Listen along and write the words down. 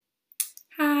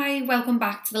Hi, welcome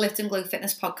back to the Lift and Glow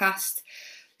Fitness podcast.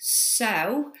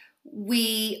 So,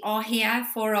 we are here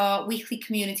for our weekly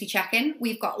community check-in.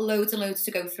 We've got loads and loads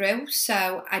to go through.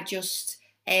 So, I just,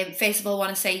 first of all,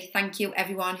 want to say thank you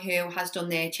everyone who has done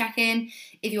their check-in.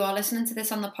 If you are listening to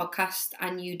this on the podcast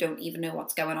and you don't even know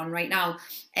what's going on right now,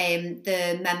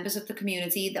 the members of the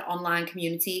community, the online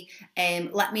community,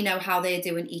 let me know how they're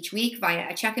doing each week via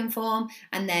a check-in form,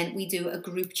 and then we do a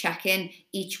group check-in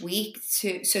each week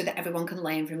so that everyone can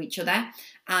learn from each other.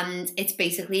 And it's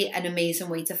basically an amazing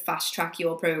way to fast track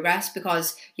your progress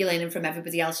because you're learning from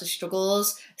everybody else's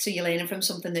struggles. So you're learning from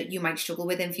something that you might struggle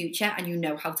with in future and you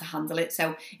know how to handle it.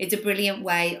 So it's a brilliant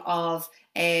way of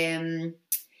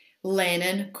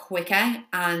learning quicker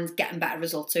and getting better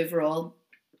results overall.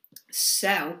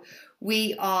 So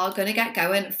we are going to get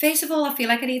going. First of all, I feel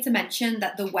like I need to mention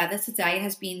that the weather today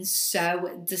has been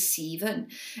so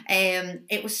deceiving.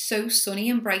 It was so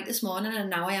sunny and bright this morning and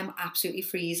now I am absolutely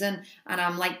freezing and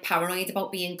I'm like paranoid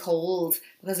about being cold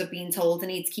because I've been told I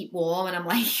need to keep warm and I'm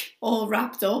like all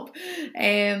wrapped up.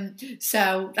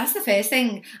 So that's the first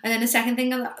thing. And then the second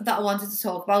thing that I wanted to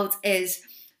talk about is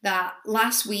that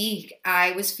last week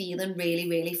I was feeling really,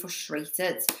 really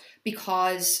frustrated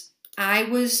because I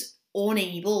was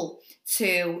unable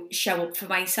to show up for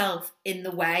myself in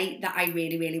the way that I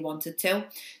really, really wanted to.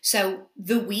 So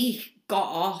the week got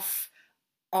off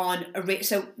on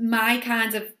so my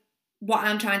kind of, what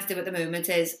I'm trying to do at the moment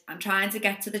is I'm trying to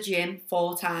get to the gym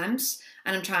 4 times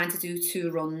and I'm trying to do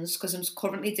 2 runs because I'm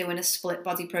currently doing a split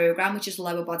body program, which is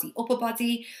lower body, upper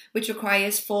body, which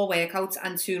requires 4 workouts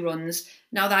and 2 runs.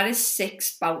 Now that is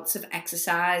 6 bouts of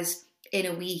exercise in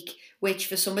a week, which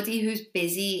for somebody who's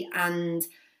busy and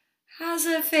has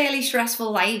a fairly stressful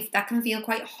life, that can feel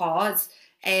quite hard.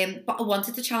 But I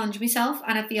wanted to challenge myself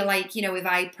and I feel like, you know, if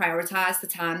I prioritise the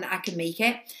time that I can make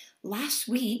it, last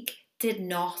week did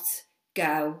not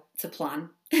go to plan.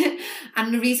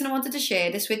 And the reason I wanted to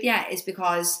share this with you is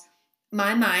because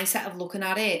my mindset of looking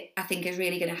at it, I think is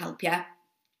really going to help you.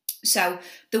 So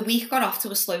the week got off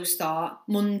to a slow start.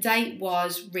 Monday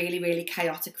was really, really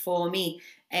chaotic for me.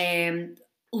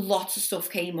 Lots of stuff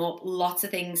came up, lots of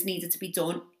things needed to be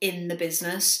done in the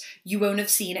business. You won't have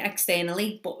seen it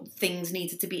externally, but things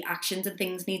needed to be actioned and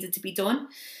things needed to be done.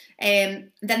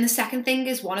 Then the second thing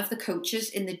is one of the coaches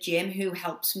in the gym who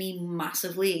helps me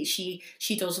massively, she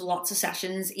does lots of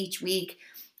sessions each week,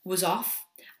 was off.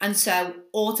 And so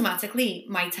automatically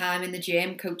my time in the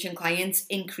gym coaching clients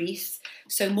increased.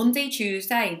 So Monday,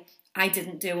 Tuesday, I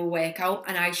didn't do a workout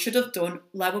and I should have done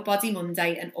lower body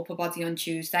Monday and upper body on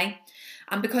Tuesday.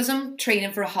 And because I'm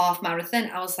training for a half marathon,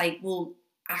 I was like, well,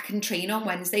 I can train on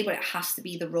Wednesday, but it has to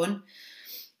be the run.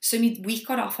 So my week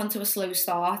got off onto a slow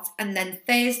start. And then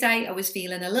Thursday, I was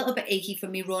feeling a little bit achy for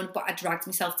my run, but I dragged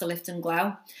myself to Lift and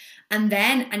Glow. And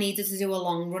then I needed to do a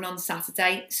long run on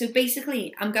Saturday. So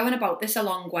basically, I'm going about this a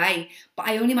long way, but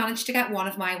I only managed to get one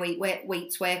of my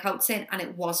weights workouts in, and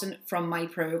it wasn't from my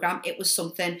program. It was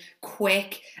something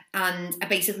quick, and I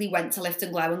basically went to Lift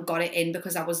and Glow and got it in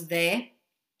because I was there.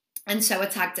 And so I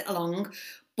tagged it along.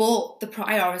 But the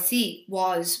priority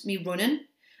was me running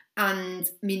and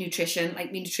my nutrition.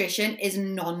 Like, my nutrition is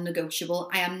non-negotiable.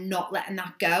 I am not letting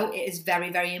that go. It is very,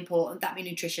 very important that my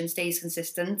nutrition stays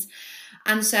consistent.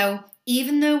 And so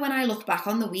even though when I look back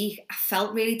on the week, I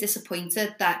felt really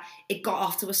disappointed that it got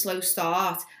off to a slow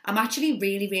start, I'm actually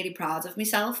really, really proud of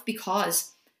myself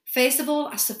because first of all,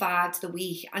 I survived the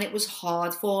week and it was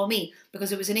hard for me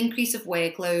because it was an increase of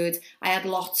workload. I had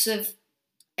lots of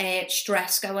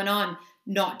stress going on,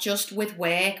 not just with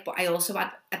work, but I also had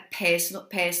a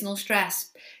personal stress,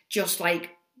 just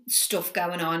like stuff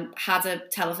going on, had a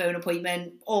telephone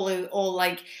appointment, all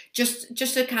like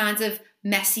just a kind of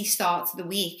messy start to the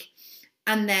week.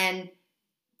 And then,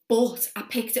 but I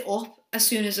picked it up as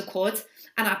soon as I could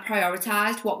and I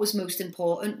prioritised what was most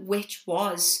important, which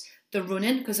was the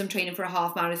running because I'm training for a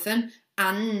half marathon,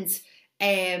 and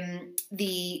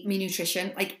my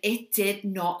nutrition. Like, it did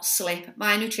not slip.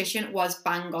 My nutrition was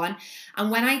bang on. And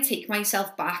when I take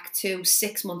myself back to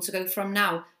 6 months ago from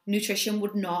now, nutrition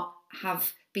would not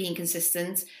have been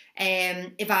consistent.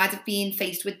 If I'd have been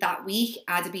faced with that week,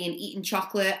 I'd have been eating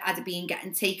chocolate, I'd have been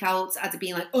getting takeouts, I'd have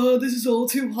been like, oh, this is all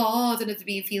too hard, and I'd have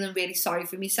been feeling really sorry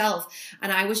for myself.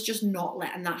 And I was just not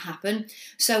letting that happen.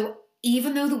 So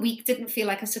even though the week didn't feel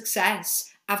like a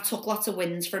success, I've took lots of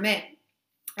wins from it.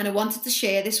 And I wanted to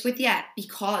share this with you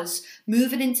because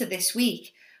moving into this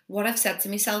week, what I've said to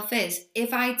myself is,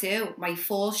 if I do my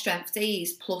 4 strength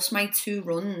days plus my 2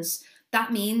 runs,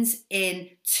 that means in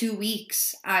 2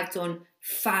 weeks, I've done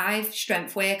 5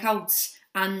 strength workouts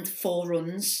and 4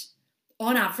 runs.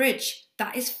 On average,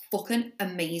 that is fucking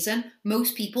amazing.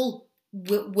 Most people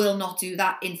will not do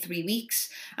that in 3 weeks.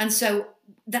 And so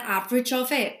the average of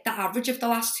the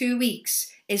last 2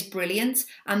 weeks is brilliant.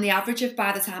 And the average of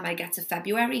by the time I get to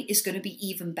February is going to be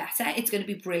even better. It's going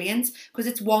to be brilliant because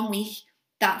it's 1 week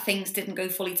that things didn't go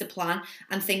fully to plan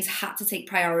and things had to take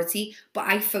priority. But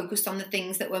I focused on the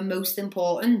things that were most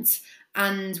important.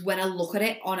 And when I look at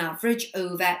it on average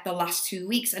over the last 2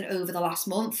 weeks and over the last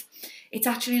month, it's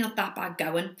actually not that bad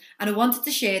going. And I wanted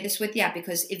to share this with you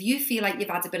because if you feel like you've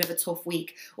had a bit of a tough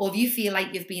week, or if you feel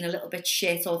like you've been a little bit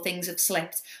shit or things have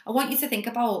slipped, I want you to think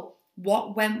about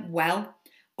what went well.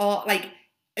 Or like,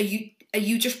 are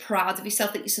you just proud of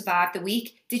yourself that you survived the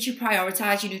week? Did you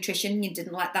prioritise your nutrition and you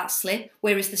didn't let that slip?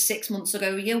 Whereas the 6 months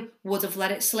ago you would have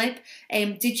let it slip.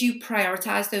 Did you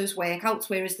prioritise those workouts?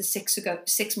 Whereas the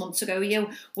 6 months ago you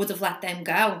would have let them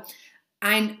go.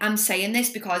 I'm saying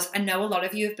this because I know a lot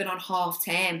of you have been on half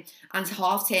term, and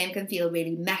half term can feel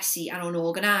really messy and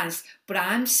unorganised. But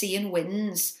I'm seeing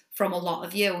wins from a lot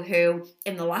of you who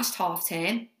in the last half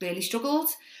term really struggled.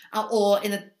 Or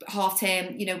in the half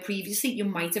term, previously you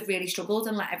might have really struggled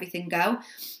and let everything go.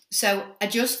 So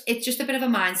it's just a bit of a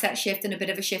mindset shift and a bit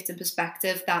of a shift in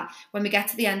perspective that when we get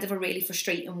to the end of a really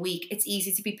frustrating week, it's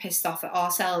easy to be pissed off at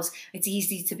ourselves. It's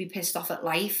easy to be pissed off at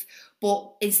life.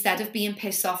 But instead of being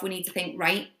pissed off, we need to think,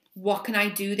 right, what can I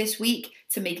do this week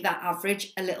to make that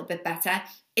average a little bit better?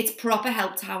 It's proper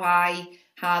helped how I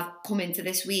have come into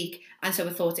this week. And so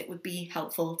I thought it would be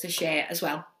helpful to share as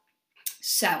well.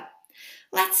 So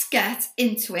let's get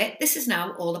into it. This is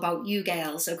now all about you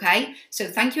girls, okay? So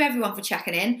thank you everyone for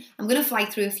checking in. I'm going to fly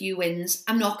through a few wins.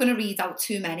 I'm not going to read out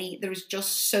too many. There is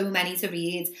just so many to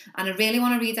read. And I really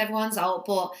want to read everyone's out,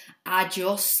 but I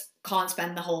just can't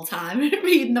spend the whole time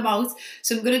reading them out.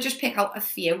 So I'm going to just pick out a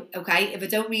few, okay? If I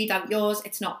don't read out yours,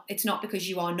 it's not because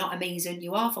you are not amazing.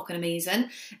 You are fucking amazing.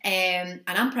 And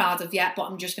I'm proud of you, but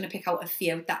I'm just going to pick out a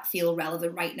few that feel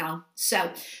relevant right now.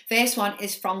 So first one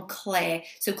is from Claire.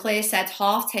 So Claire said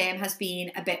half term has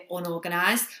been a bit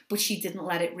unorganised, but she didn't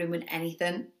let it ruin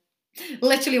anything.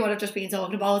 Literally what I've just been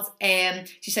talking about.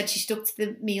 She said she stuck to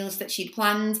the meals that she'd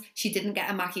planned. She didn't get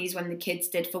a Mackey's when the kids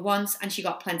did for once, and she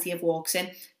got plenty of walks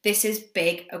in. This is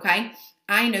big, okay?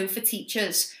 I know for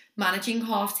teachers, managing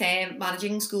half term,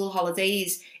 managing school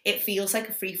holidays, it feels like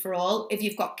a free-for-all. If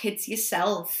you've got kids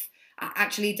yourself, I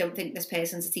actually don't think this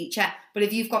person's a teacher, but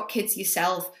if you've got kids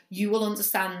yourself, you will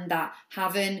understand that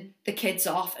having the kids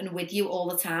off and with you all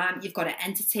the time, you've got to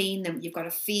entertain them, you've got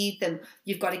to feed them,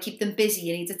 you've got to keep them busy,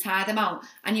 you need to tire them out,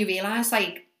 and you realise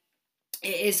like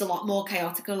it is a lot more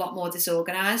chaotic, a lot more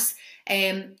disorganised,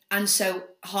 and so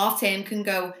half term can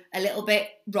go a little bit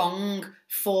wrong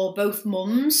for both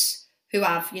mums who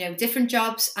have different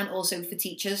jobs, and also for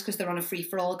teachers because they're on a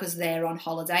free-for-all because they're on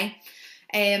holiday.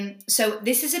 So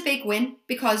this is a big win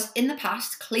because in the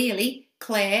past, clearly,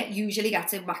 Claire usually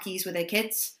gets a Mackey's with her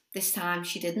kids. This time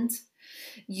she didn't.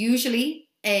 Usually,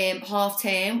 half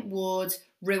term would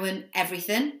ruin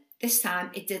everything. This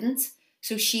time it didn't.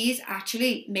 So she's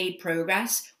actually made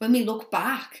progress. When we look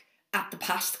back at the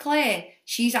past Claire,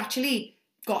 she's actually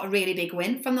got a really big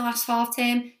win from the last half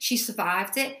term. She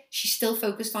survived it. She still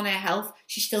focused on her health.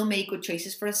 She still made good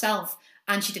choices for herself.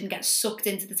 And she didn't get sucked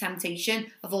into the temptation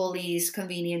of all these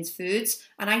convenience foods.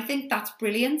 And I think that's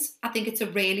brilliant. I think it's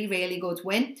a really, really good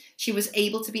win. She was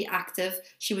able to be active.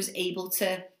 She was able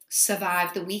to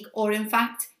survive the week. Or in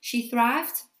fact, she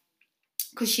thrived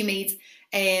because she made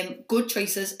good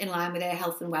choices in line with her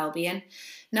health and well-being.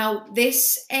 Now,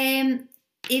 this,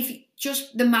 if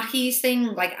just the Mackey's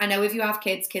thing, like I know if you have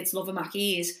kids, kids love a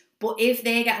Mackey's. But if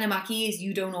they're getting a Mackey's,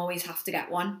 you don't always have to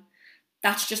get one.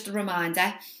 That's just a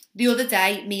reminder. The other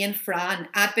day, me and Fran,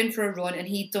 I'd been for a run and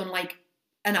he'd done like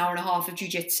an hour and a half of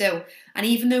jiu-jitsu. And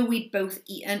even though we'd both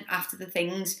eaten after the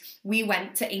things, we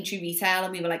went to Aintree Retail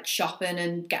and we were like shopping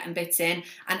and getting bits in.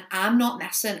 And I'm not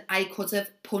messing. I could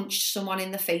have punched someone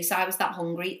in the face. I was that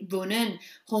hungry. Running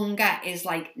hunger is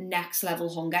like next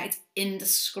level hunger. It's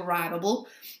indescribable.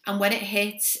 And when it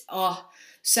hits,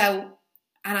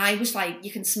 and I was like,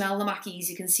 you can smell the Mackey's,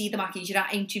 you can see the Mackey's, you're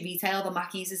at Aintree Retail, the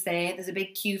Mackey's is there, there's a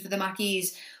big queue for the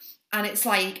Mackey's. And it's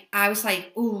like, I was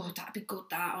like, oh, that'd be good,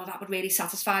 that would really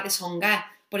satisfy this hunger.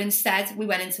 But instead, we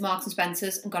went into Marks and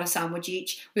Spencer's and got a sandwich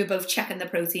each. We were both checking the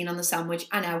protein on the sandwich.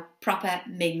 I know, proper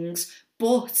mings.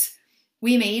 But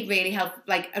we made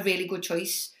a really good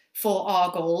choice for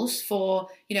our goals. For,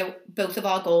 both of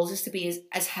our goals is to be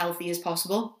as healthy as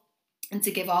possible and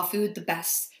to give our food the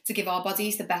best, to give our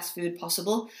bodies the best food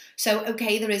possible. So,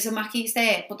 okay, there is a Mackey's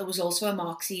there, but there was also a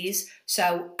Marksies.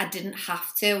 So I didn't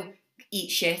have to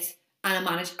eat shit. and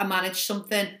I managed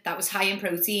something that was high in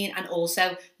protein and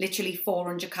also literally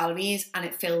 400 calories, and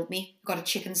it filled me. Got a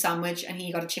chicken sandwich and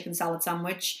he got a chicken salad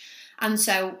sandwich. And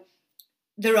so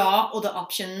there are other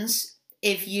options.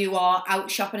 If you are out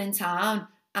shopping in town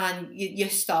and you're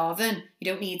starving,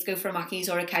 you don't need to go for a Mackey's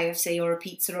or a KFC or a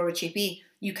pizza or a chippy.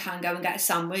 You can go and get a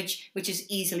sandwich, which is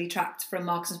easily tracked from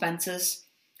Marks and Spencer's.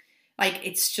 Like,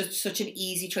 it's just such an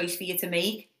easy choice for you to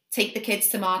make. Take the kids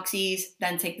to Marksy's,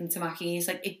 then take them to Mackey's.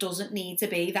 Like, it doesn't need to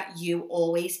be that you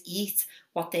always eat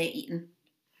what they're eating.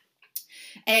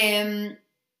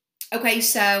 Okay,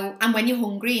 so, and when you're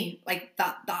hungry, like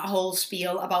that whole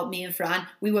spiel about me and Fran,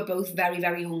 we were both very,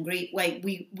 very hungry. Like,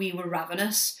 we were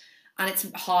ravenous, and it's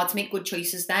hard to make good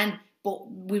choices then.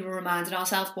 But we were reminding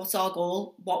ourselves, what's our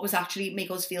goal? What was actually make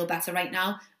us feel better right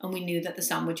now? And we knew that the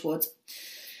sandwich would.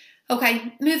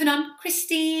 Okay, moving on.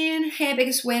 Christine, her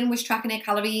biggest win was tracking her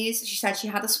calories. She said she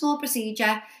had a small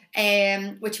procedure,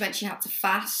 which meant she had to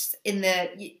fast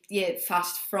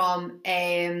fast from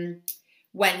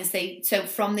Wednesday, so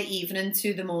from the evening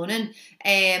to the morning,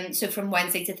 so from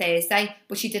Wednesday to Thursday,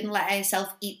 but she didn't let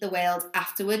herself eat the world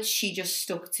afterwards. She just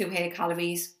stuck to her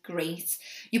calories. Great.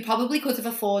 You probably could have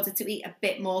afforded to eat a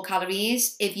bit more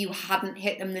calories if you hadn't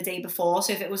hit them the day before.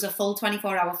 So if it was a full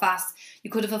 24-hour fast, you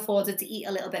could have afforded to eat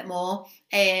a little bit more,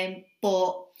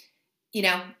 but you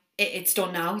know, it's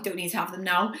done now. You don't need to have them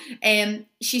now.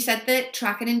 She said that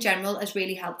tracking in general has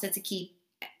really helped her to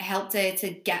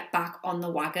get back on the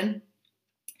wagon.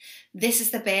 This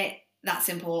is the bit that's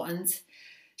important.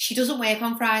 She doesn't work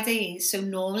on Fridays, so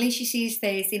normally she sees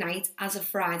Thursday night as a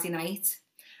Friday night.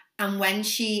 And then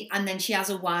she has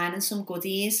a wine and some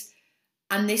goodies.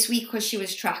 And this week, because she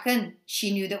was tracking,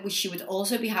 she knew that she would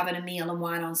also be having a meal and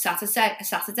wine on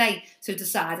Saturday, so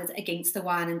decided against the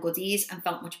wine and goodies and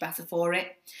felt much better for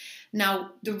it.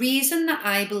 Now, the reason that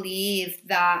I believe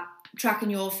that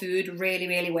tracking your food really,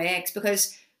 really works,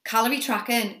 because calorie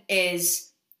tracking is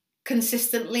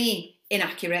consistently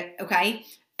inaccurate, okay?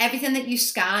 Everything that you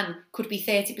scan could be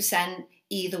 30%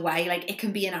 either way, like it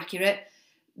can be inaccurate.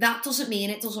 That doesn't mean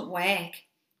it doesn't work.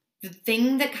 The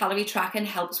thing that calorie tracking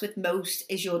helps with most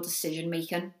is your decision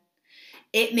making.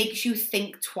 It makes you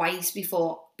think twice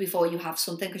before you have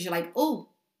something, because you're like, oh,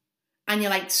 and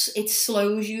you're like, it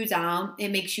slows you down.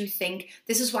 It makes you think.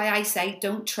 This is why I say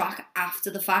don't track after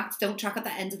the fact. Don't track at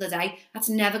the end of the day. That's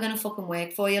never going to fucking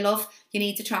work for you, love. You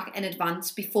need to track in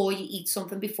advance before you eat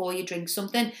something, before you drink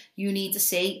something. You need to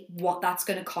see what that's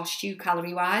going to cost you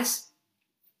calorie-wise.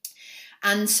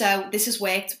 And so this has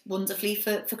worked wonderfully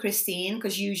for Christine,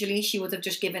 because usually she would have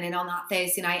just given in on that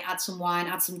Thursday night, had some wine,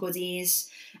 had some goodies,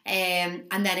 and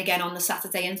then again on the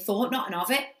Saturday and thought nothing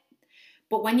of it.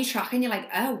 But when you're tracking, you're like,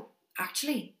 oh,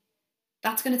 actually,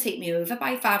 that's going to take me over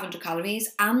by 500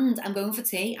 calories, and I'm going for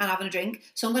tea and having a drink,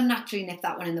 so I'm going to naturally nip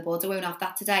that one in the bud. I won't have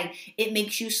that today. It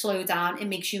makes you slow down. It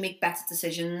makes you make better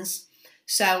decisions.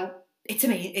 So it's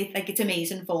amazing. It's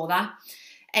amazing for that.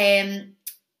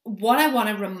 What I want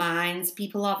to remind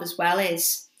people of as well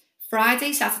is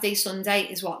Friday, Saturday, Sunday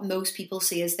is what most people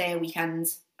see as their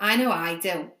weekend. I know I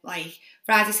do. Like,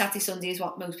 Friday, Saturday, Sunday is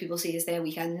what most people see as their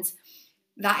weekend.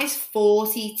 That is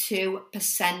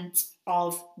 42%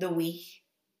 of the week.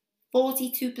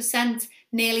 42%,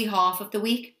 nearly half of the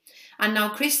week. And now,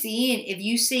 Christine, if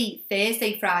you see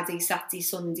Thursday, Friday, Saturday,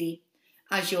 Sunday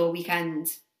as your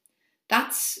weekend,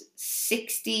 that's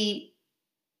 58%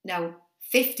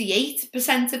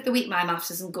 of the week. My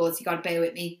maths isn't good, you got to bear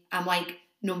with me. I'm like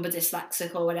number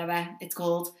dyslexic or whatever it's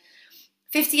called.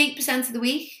 58% of the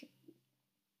week.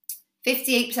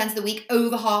 58% of the week,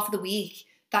 over half of the week,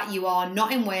 that you are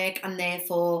not in work and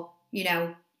therefore,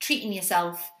 treating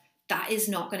yourself. That is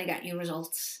not going to get you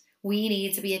results. We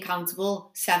need to be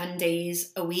accountable 7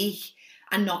 days a week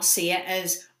and not see it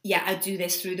as, I do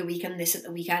this through the week and this at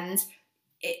the weekend.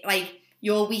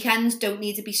 Your weekends don't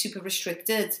need to be super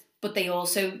restricted, but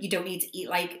you don't need to eat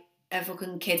like a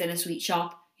fucking kid in a sweet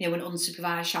shop, an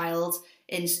unsupervised child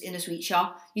in a sweet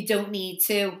shop. You don't need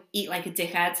to eat like a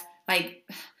dickhead.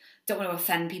 Don't want to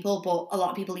offend people, but a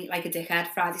lot of people eat like a dickhead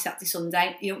Friday, Saturday,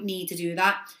 Sunday. You don't need to do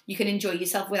that. You can enjoy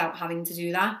yourself without having to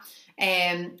do that.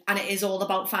 And it is all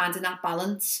about finding that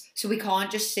balance. So we can't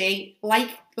just say,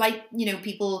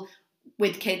 people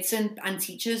with kids and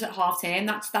teachers at half term,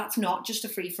 that's not just a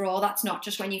free-for-all. That's not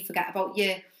just when you forget about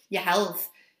your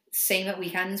health. Same at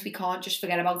weekends. We can't just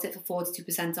forget about it for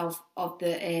 42% of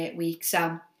the week.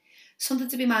 So something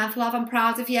to be mindful of. I'm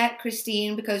proud of you,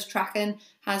 Christine, because tracking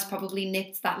has probably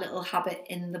nipped that little habit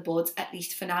in the bud, at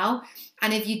least for now.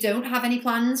 And if you don't have any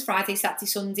plans, Friday, Saturday,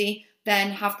 Sunday,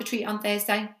 then have the treat on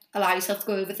Thursday. Allow yourself to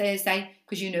go over Thursday,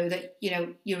 because you know that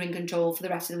you're in control for the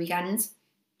rest of the weekend.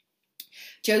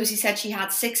 Josie said she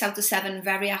had 6 out of 7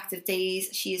 very active days.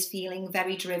 She is feeling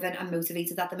very driven and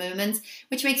motivated at the moment,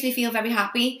 which makes me feel very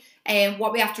happy.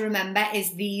 What we have to remember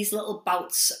is these little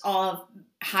bouts of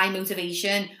high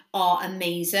motivation are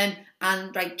amazing,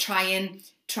 and like try and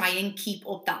keep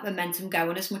up that momentum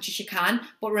going as much as you can.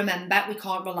 But remember, we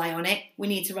can't rely on it. We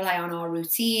need to rely on our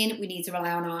routine. We need to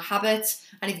rely on our habits.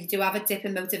 And if you do have a dip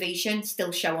in motivation,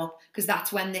 still show up, because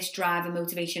that's when this drive and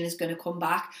motivation is going to come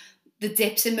back. The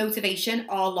dips in motivation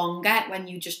are longer when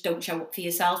you just don't show up for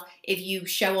yourself. If you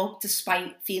show up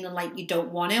despite feeling like you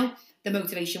don't want to, the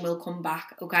motivation will come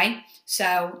back, okay?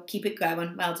 So keep it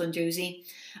going. Well done, Josie.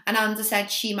 And Anna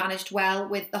said she managed well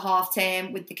with the half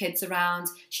term, with the kids around.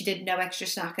 She did no extra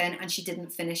snacking and she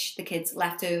didn't finish the kids'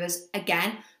 leftovers.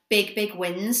 Again, big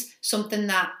wins. Something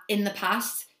that in the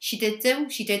past she did do.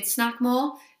 She did snack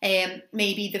more.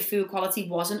 Maybe the food quality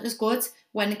wasn't as good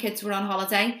when the kids were on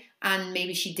holiday, and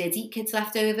maybe she did eat kids'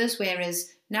 leftovers,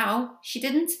 whereas now she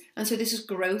didn't. And so this is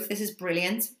growth. This is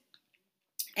brilliant.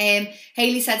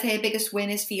 Hayley said her biggest win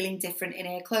is feeling different in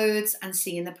her clothes and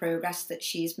seeing the progress that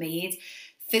she's made.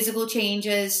 Physical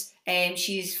changes,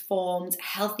 she's formed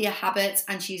healthier habits,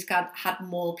 and she's had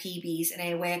more PBs in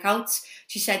her workouts.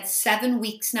 She said 7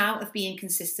 weeks now of being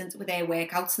consistent with her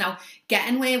workouts. Now,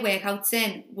 getting her workouts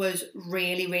in was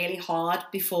really hard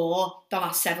before the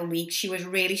last 7 weeks. She was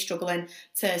really struggling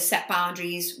to set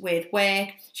boundaries with work.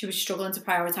 She was struggling to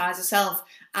prioritise herself,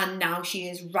 and now she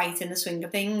is right in the swing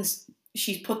of things.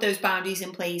 She's put those boundaries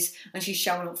in place and she's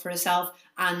showing up for herself,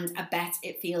 and I bet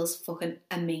it feels fucking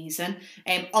amazing.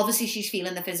 Obviously she's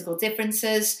feeling the physical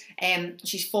differences.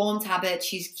 She's formed habits.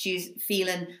 She's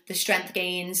feeling the strength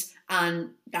gains, and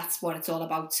that's what it's all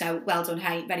about. So well done,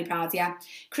 hey, very proud of you.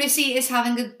 Chrissy is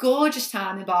having a gorgeous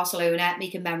time in Barcelona,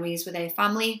 making memories with her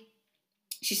family.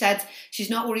 She said she's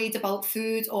not worried about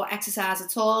food or exercise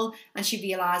at all, and she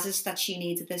realises that she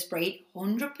needed this break.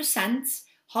 100%.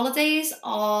 Holidays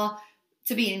are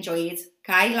to be enjoyed,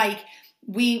 okay? Like,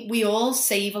 we all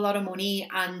save a lot of money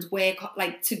and work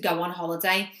like to go on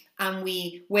holiday, and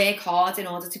we work hard in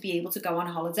order to be able to go on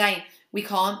holiday. We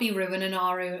can't be ruining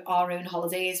our own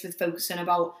holidays with focusing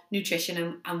about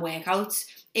nutrition and workouts.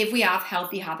 If we have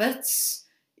healthy habits,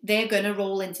 they're going to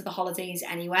roll into the holidays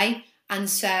anyway. And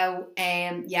so,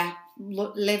 yeah,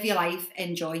 live your life,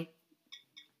 enjoy.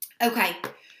 Okay.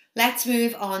 Let's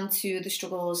move on to the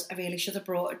struggles. I really should have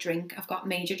brought a drink. I've got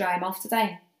major dry mouth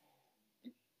today.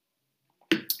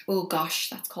 Oh gosh,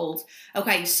 that's cold.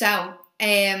 Okay, so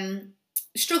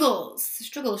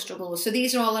struggles. So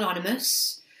these are all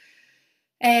anonymous.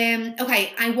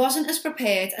 Okay, I wasn't as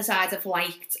prepared as I'd have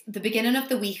liked. The beginning of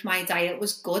the week, my diet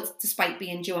was good despite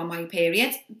being due on my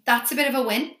period. That's a bit of a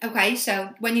win. Okay, so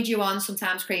when you're due on,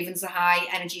 sometimes cravings are high,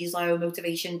 energy is low,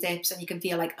 motivation dips, and you can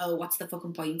feel like, oh, what's the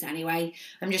fucking point anyway?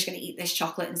 I'm just going to eat this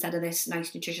chocolate instead of this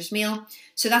nice nutritious meal.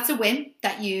 So that's a win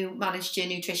that you managed your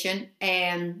nutrition.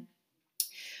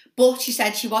 But she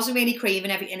said she wasn't really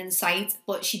craving everything in sight,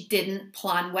 but she didn't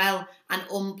plan well, and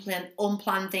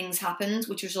unplanned things happened,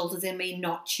 which resulted in me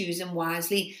not choosing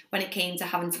wisely when it came to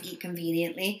having to eat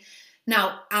conveniently.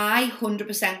 Now, I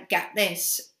 100% get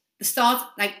this. The start,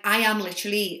 like, I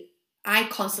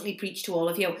constantly preach to all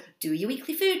of you, do your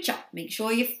weekly food shop, make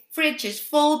sure your fridge is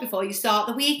full before you start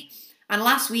the week. And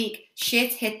last week,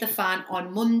 shit hit the fan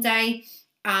on Monday,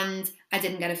 and I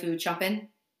didn't get a food shop in.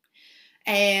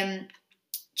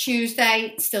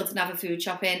 Tuesday, still didn't have a food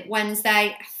shop in.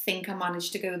 Wednesday, I think I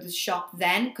managed to go to the shop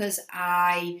then because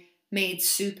I made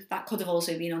soup. That could have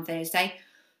also been on Thursday.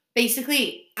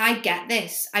 Basically, I get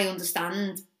this, I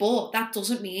understand, but that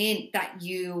doesn't mean that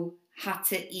you had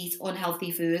to eat unhealthy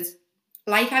food.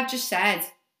 Like I've just said,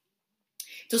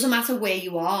 it doesn't matter where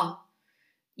you are.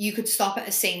 You could stop at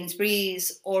a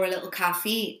Sainsbury's or a little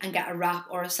cafe and get a wrap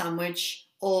or a sandwich,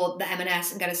 or the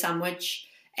M&S and get a sandwich.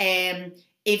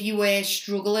 If you were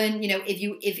struggling, you know,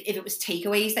 if it was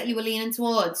takeaways that you were leaning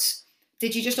towards,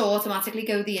 did you just automatically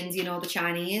go the Indian or the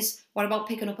Chinese? What about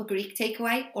picking up a Greek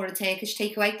takeaway or a Turkish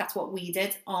takeaway? That's what we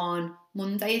did on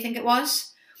Monday, I think it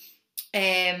was.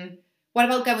 What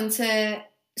about going to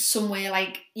somewhere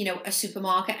like, you know, a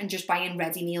supermarket and just buying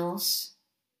ready meals?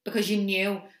 Because you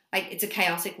knew, like, it's a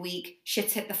chaotic week,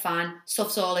 shit's hit the fan,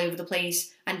 stuff's all over the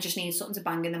place, and just need something to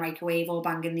bang in the microwave or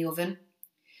bang in the oven.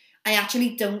 I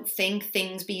actually don't think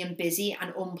things being busy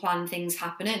and unplanned things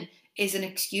happening is an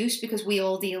excuse, because we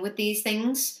all deal with these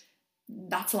things.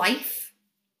 That's life.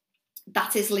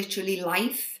 That is literally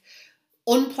life.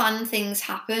 Unplanned things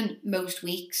happen most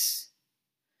weeks.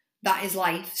 That is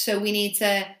life. So we need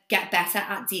to get better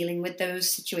at dealing with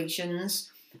those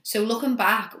situations. So looking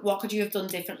back, what could you have done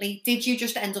differently? Did you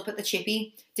just end up at the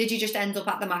chippy? Did you just end up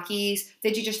at the Mackey's?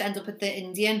 Did you just end up at the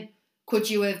Indian? Could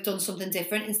you have done something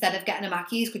different? Instead of getting a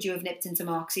Mackey's, could you have nipped into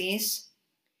Marx's?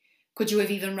 Could you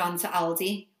have even run to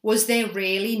Aldi? Was there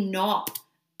really not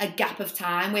a gap of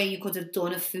time where you could have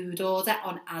done a food order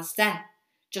on Asda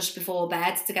just before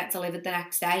bed to get delivered the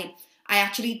next day? I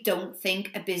actually don't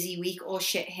think a busy week or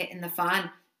shit hitting the fan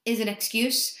is an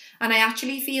excuse. And I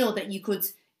actually feel that you could,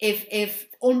 if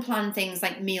unplanned things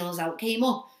like meals out came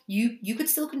up, you could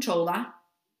still control that.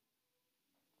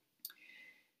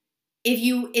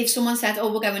 If someone said,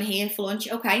 oh, we're going here for lunch,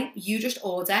 okay, you just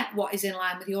order what is in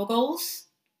line with your goals.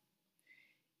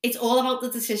 It's all about the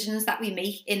decisions that we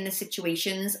make in the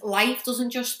situations. Life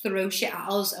doesn't just throw shit at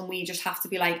us and we just have to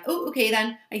be like, oh, okay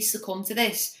then, I succumb to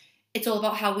this. It's all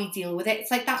about how we deal with it.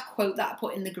 It's like that quote that I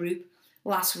put in the group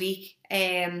last week.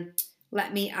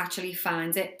 Let me actually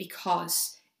find it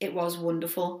because it was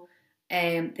wonderful.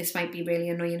 This might be really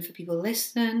annoying for people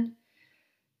listening.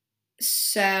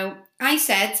 So I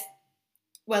said,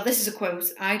 well, this is a quote.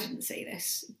 I didn't say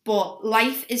this, but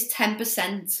life is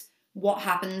 10% what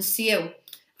happens to you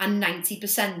and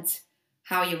 90%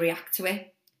 how you react to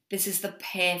it. This is the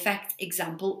perfect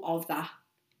example of that.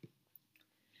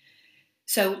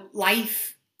 So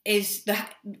life is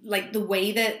the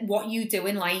way that what you do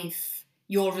in life,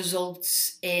 your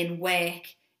results in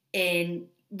work, in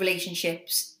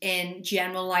relationships, in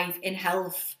general life, in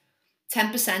health,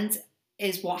 10%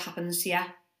 is what happens to you,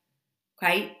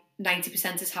 okay?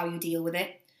 90% is how you deal with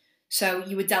it. So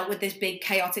you were dealt with this big,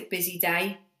 chaotic, busy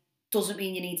day. Doesn't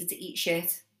mean you needed to eat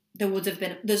shit.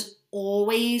 There's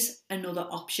always another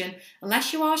option.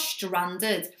 Unless you are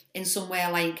stranded in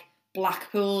somewhere like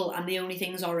Blackpool and the only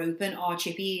things are open are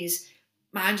chippies,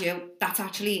 mind you, that's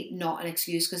actually not an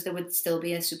excuse because there would still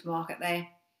be a supermarket there.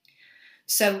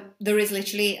 So there is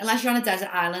literally, unless you're on a desert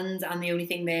island and the only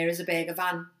thing there is a burger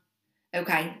van,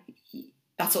 okay,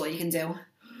 that's all you can do.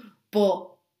 But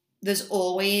there's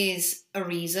always a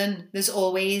reason. There's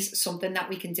always something that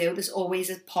we can do. There's always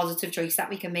a positive choice that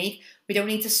we can make. We don't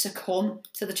need to succumb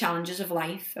to the challenges of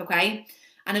life, okay?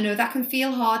 And I know that can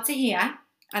feel hard to hear,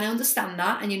 and I understand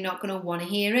that, and you're not going to want to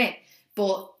hear it,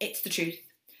 but it's the truth.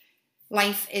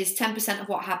 Life is 10% of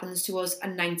what happens to us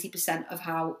and 90% of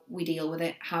how we deal with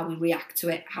it, how we react to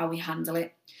it, how we handle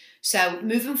it. So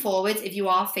moving forward, if you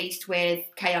are faced with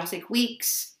chaotic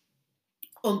weeks,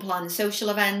 unplanned social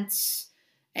events,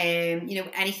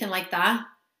 anything like that,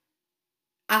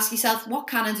 ask yourself, what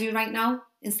can I do right now?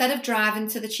 Instead of driving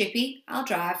to the chippy, I'll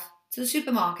drive to the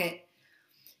supermarket.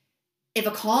 If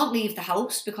I can't leave the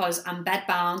house because I'm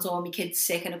bedbound or my kid's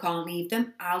sick and I can't leave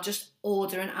them, I'll just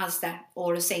order an Asda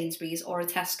or a Sainsbury's or a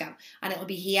Tesco and it'll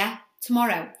be here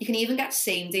tomorrow. You can even get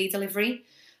same day delivery.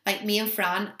 Like me and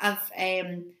Fran have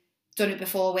done it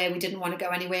before where we didn't want to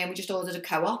go anywhere and we just ordered a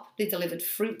Co-op. They delivered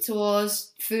fruit to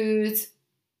us, food.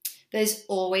 There's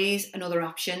always another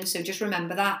option, so just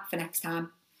remember that for next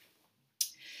time.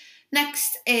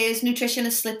 Next is nutrition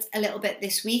has slipped a little bit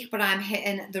this week, but I'm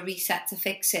hitting the reset to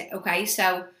fix it, okay?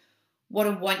 So what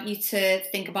I want you to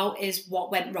think about is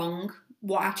what went wrong,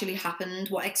 what actually happened,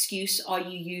 what excuse are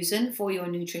you using for your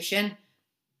nutrition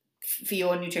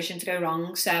to go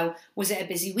wrong? So was it a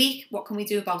busy week? What can we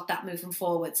do about that moving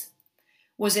forward?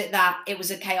 Was it that it was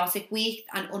a chaotic week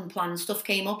and unplanned stuff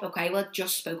came up? Okay, well,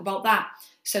 just spoke about that.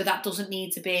 So that doesn't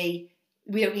need to be,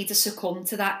 we don't need to succumb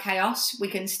to that chaos. We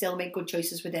can still make good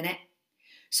choices within it.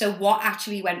 So what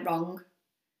actually went wrong?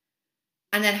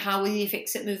 And then how will you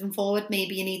fix it moving forward?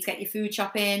 Maybe you need to get your food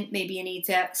shopping. Maybe you need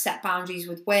to set boundaries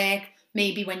with work.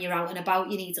 Maybe when you're out and about,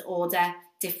 you need to order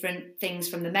different things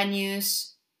from the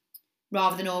menus.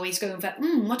 Rather than always going for,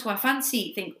 what do I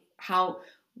fancy? Think,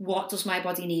 what does my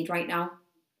body need right now?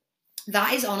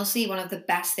 That is honestly one of the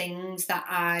best things that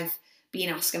I've been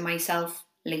asking myself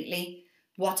lately.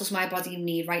 What does my body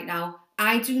need right now?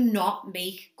 I do not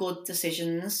make good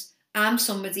decisions. I'm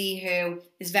somebody who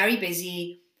is very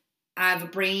busy. I have a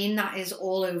brain that is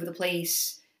all over the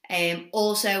place.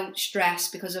 Also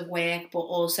stressed because of work, but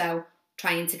also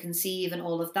trying to conceive and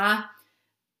all of that.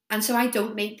 And so I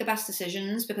don't make the best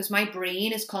decisions because my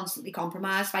brain is constantly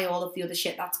compromised by all of the other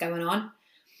shit that's going on.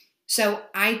 So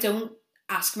I don't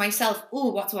ask myself,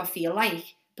 what do I feel like?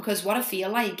 Because what I feel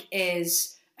like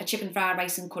is a chicken fried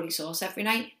rice and curry sauce every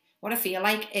night. What I feel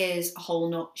like is a whole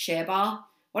nut share bar.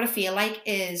 What I feel like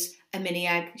is a mini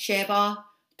egg share bar.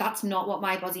 That's not what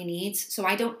my body needs. So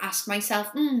I don't ask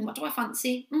myself, what do I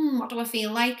fancy? What do I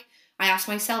feel like? I ask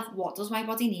myself, what does my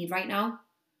body need right now?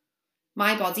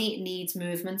 My body needs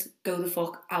movement. Go the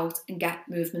fuck out and get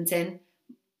movement in.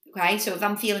 Okay, so if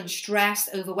I'm feeling stressed,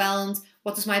 overwhelmed,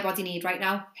 What does my body need right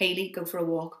now? Hayley, go for a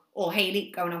walk. Or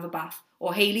Hayley, go and have a bath.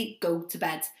 Or Hayley, go to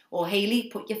bed. Or Hayley,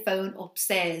 put your phone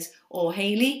upstairs. Or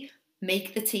Hayley,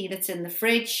 make the tea that's in the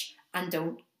fridge and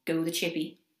don't go the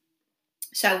chippy.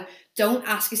 So don't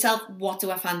ask yourself, what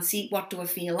do I fancy? What do I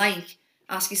feel like?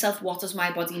 Ask yourself, what does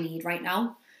my body need right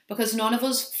now? Because none of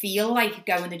us feel like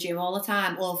going to the gym all the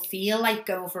time, or feel like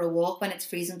going for a walk when it's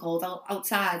freezing cold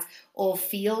outside, or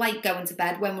feel like going to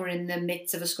bed when we're in the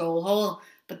midst of a scroll hole.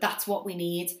 But that's what we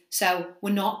need. So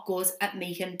we're not good at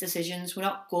making decisions. We're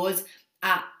not good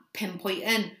at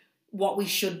pinpointing what we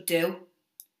should do.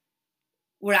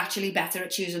 We're actually better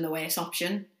at choosing the worst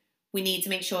option. We need to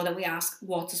make sure that we ask,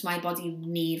 what does my body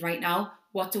need right now?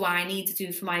 What do I need to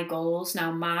do for my goals?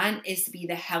 Now, mine is to be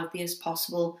the healthiest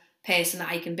possible person that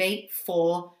I can be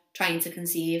for trying to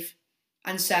conceive.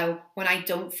 And so when I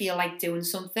don't feel like doing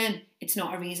something, it's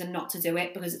not a reason not to do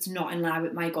it because it's not in line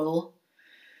with my goal.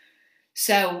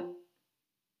 So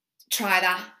try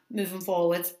that moving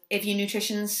forward. If your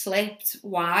nutrition slipped,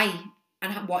 why?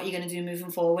 And what you're going to do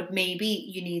moving forward. Maybe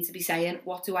you need to be saying,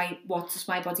 what does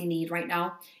my body need right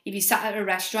now? If you sat at a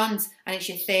restaurant and it's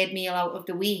your third meal out of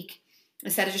the week,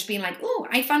 instead of just being like, oh,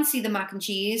 I fancy the mac and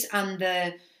cheese and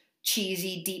the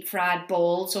cheesy deep fried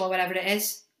balls or whatever it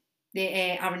is,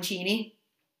 the arancini,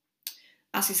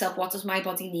 ask yourself, what does my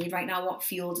body need right now? What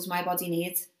fuel does my body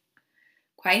need?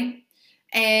 Okay.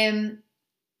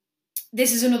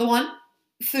 This is another one.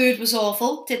 Food was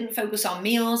awful, didn't focus on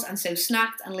meals, and so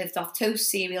snacked and lived off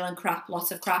toast, cereal and crap, lots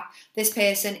of crap. This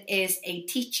person is a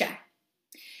teacher.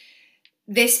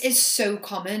 This is so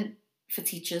common for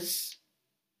teachers.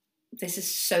 This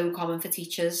is so common for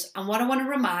teachers. And what I want to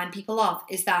remind people of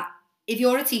is that if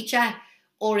you're a teacher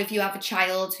or if you have a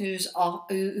child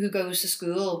who goes to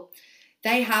school,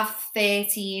 they have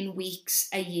 13 weeks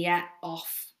a year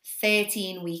off.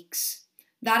 13 weeks.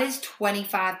 That is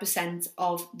 25%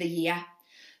 of the year.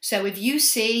 So if you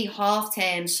see half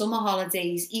term, summer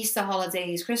holidays, Easter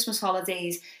holidays, Christmas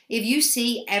holidays, if you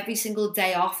see every single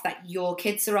day off that your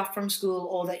kids are off from school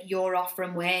or that you're off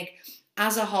from work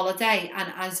as a holiday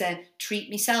and as a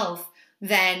treat myself,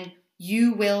 then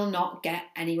you will not get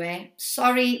anywhere.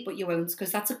 Sorry, but you won't,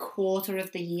 because that's a quarter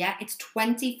of the year. It's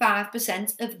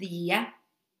 25% of the year.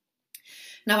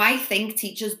 Now, I think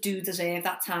teachers do deserve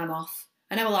that time off.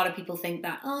 I know a lot of people think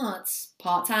that, oh, it's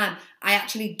part-time. I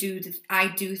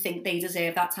do think they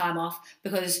deserve that time off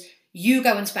because you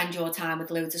go and spend your time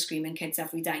with loads of screaming kids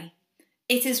every day.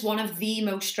 It is one of the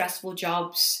most stressful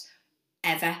jobs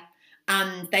ever.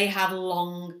 And they have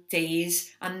long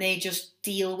days and they just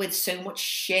deal with so much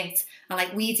shit. And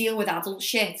like we deal with adult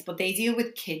shit, but they deal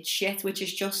with kid shit, which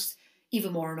is just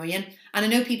even more annoying. And I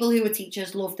know people who are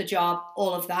teachers love the job,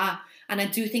 all of that. And I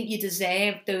do think you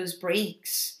deserve those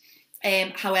breaks.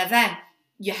 However,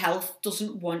 your health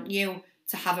doesn't want you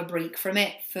to have a break from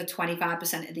it for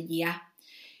 25% of the year.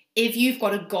 If you've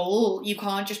got a goal, you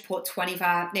can't just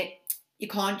you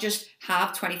can't just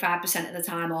have 25% of the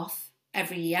time off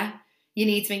every year. You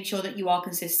need to make sure that you are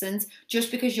consistent.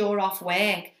 Just because you're off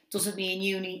work doesn't mean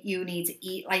you need to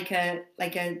eat like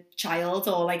a child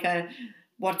or like a,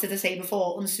 what did I say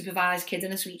before, unsupervised kid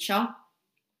in a sweet shop.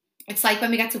 It's like when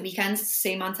we get to weekends, it's the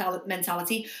same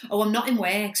mentality. Oh, I'm not in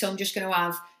work, so I'm just going to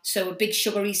have a big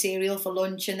sugary cereal for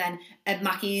lunch and then a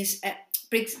Mackey's,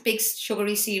 big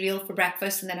sugary cereal for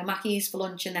breakfast and then a Mackey's for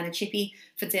lunch and then a chippy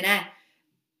for dinner.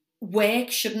 Work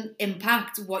shouldn't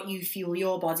impact what you fuel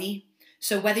your body.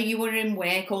 So whether you are in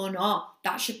work or not,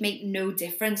 that should make no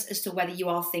difference as to whether you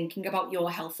are thinking about your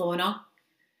health or not.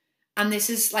 And this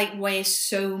is like where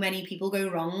so many people go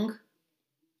wrong.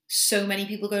 So many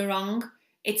people go wrong.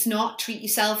 It's not treat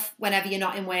yourself whenever you're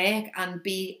not in work and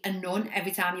be a nun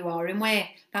every time you are in work.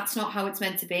 That's not how it's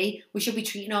meant to be. We should be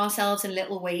treating ourselves in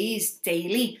little ways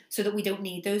daily so that we don't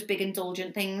need those big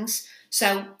indulgent things.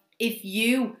 So if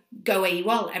you go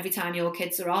AWOL every time your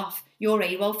kids are off, you're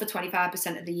AWOL for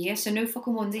 25% of the year. So no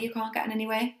fucking wonder you can't get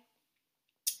anywhere.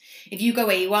 If you go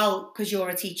AWOL because you're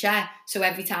a teacher, so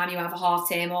every time you have a half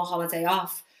term or holiday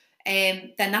off,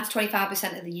 then that's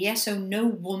 25% of the year. So no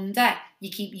wonder you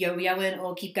keep yo-yoing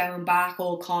or keep going back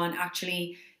or can't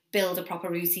actually build a proper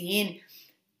routine.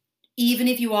 Even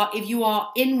if you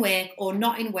are in work or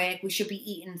not in work, we should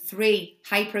be eating 3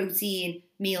 high protein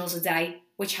meals a day,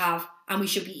 and we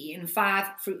should be eating 5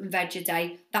 fruit and veg a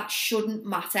day. That shouldn't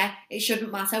matter. It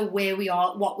shouldn't matter where we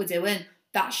are, what we're doing.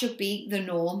 That should be the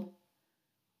norm.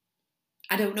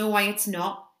 I don't know why it's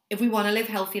not. If we want to live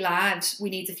healthy lives, we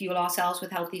need to fuel ourselves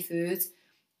with healthy food.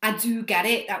 I do get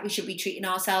it that we should be treating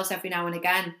ourselves every now and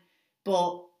again,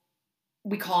 but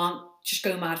we can't just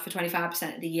go mad for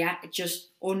 25% of the year. It's just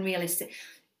unrealistic.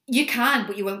 You can,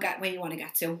 but you won't get where you want to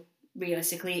get to.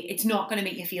 realistically. It's not going to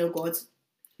make you feel good.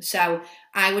 So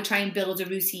I would try and build a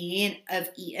routine of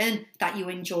eating that you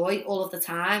enjoy all of the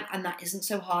time, and that isn't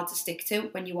so hard to stick to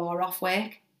when you are off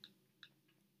work.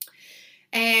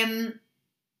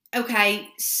 Okay,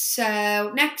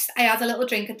 so next I had a little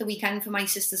drink at the weekend for my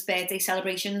sister's birthday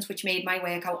celebrations, which made my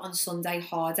workout on Sunday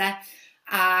harder.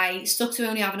 I stuck to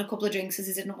only having a couple of drinks as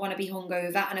I didn't want to be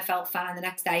hungover, and I felt fine the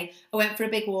next day. I went for a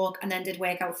big walk and then did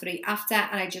workout 3 after,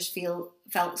 and I just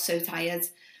felt so tired.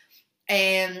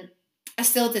 I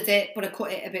still did it, but I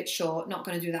cut it a bit short. Not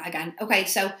going to do that again. Okay,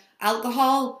 so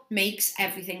alcohol makes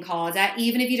everything harder.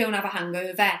 Even if you don't have a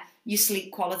hangover, your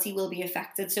sleep quality will be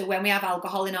affected. So when we have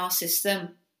alcohol in our system,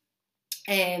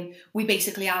 we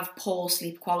basically have poor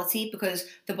sleep quality because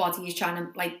the body is trying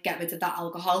to like get rid of that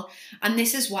alcohol. And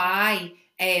this is why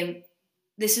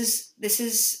this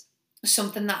is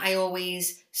something that I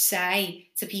always say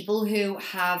to people who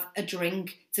have a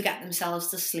drink to get themselves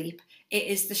to sleep. It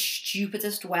is the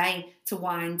stupidest way to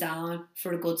wind down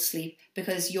for a good sleep,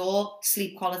 because your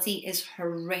sleep quality is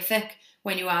horrific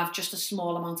when you have just a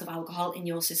small amount of alcohol in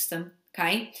your system,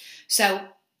 okay? So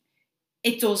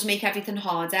it does make everything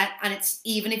harder, and it's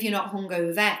even if you're not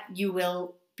hungover, you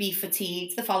will be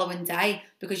fatigued the following day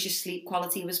because your sleep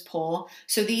quality was poor.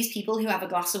 So these people who have a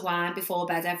glass of wine before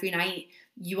bed every night,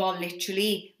 you are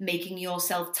literally making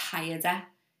yourself tireder.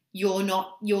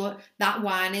 That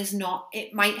wine is not,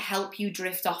 it might help you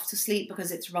drift off to sleep because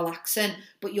it's relaxing,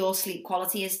 but your sleep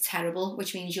quality is terrible,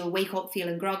 which means you'll wake up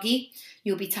feeling groggy,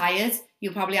 you'll be tired,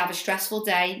 you'll probably have a stressful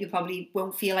day, you probably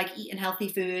won't feel like eating healthy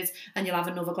foods, and you'll have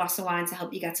another glass of wine to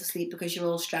help you get to sleep because you're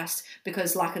all stressed,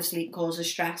 because lack of sleep causes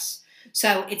stress.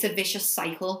 So it's a vicious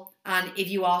cycle, and if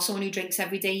you are someone who drinks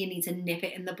every day, you need to nip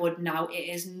it in the bud now. It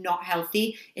is not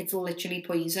healthy, it's literally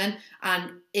poison,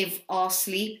 and if our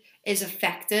sleep is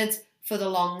affected for the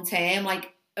long term,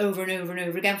 like over and over and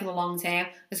over again for the long term,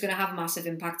 it's going to have a massive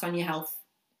impact on your health.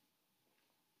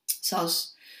 So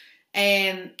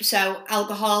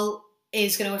alcohol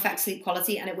is going to affect sleep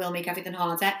quality, and it will make everything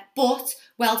harder, but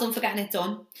well done for getting it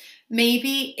done.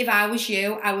 Maybe if I was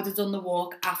you, I would have done the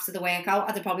walk after the workout.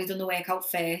 I'd have probably done the workout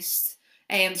first.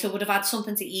 So would have had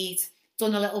something to eat,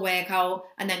 done a little workout,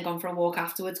 and then gone for a walk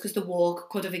afterwards, because the walk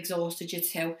could have exhausted you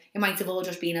too. It might have all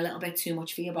just been a little bit too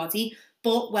much for your body,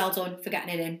 but well done for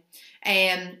getting it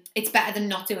in. It's better than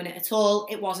not doing it at all.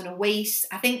 It wasn't a waste.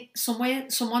 I think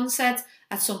someone said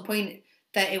at some point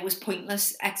that it was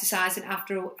pointless exercising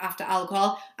after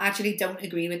alcohol. I actually don't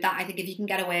agree with that. I think if you can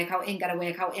get a workout in,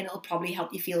 it'll probably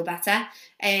help you feel better.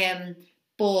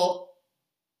 But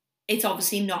it's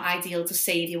obviously not ideal to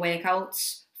save your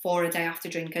workouts for a day after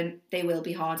drinking. They will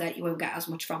be harder. You won't get as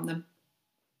much from them.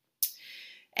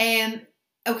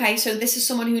 Okay, so this is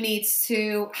someone who needs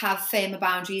to have firmer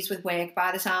boundaries with work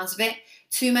by the sounds of it.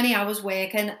 Too many hours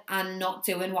working and not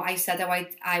doing what I said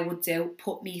I would do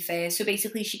put me first. So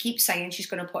basically she keeps saying she's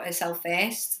going to put herself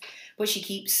first, but she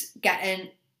keeps getting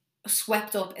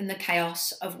swept up in the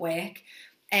chaos of work.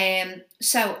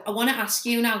 So I want to ask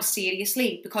you now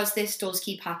seriously, because this does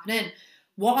keep happening,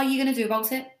 what are you going to do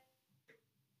about it?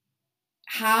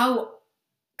 How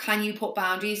can you put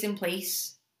boundaries in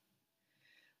place?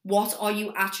 What are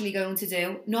you actually going to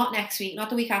do? Not next week,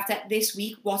 not the week after, this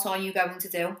week, what are you going to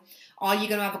do? Are you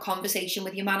going to have a conversation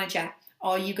with your manager?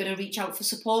 Are you going to reach out for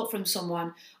support from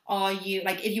someone? Are you,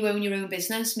 like, if you own your own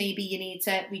business, maybe you need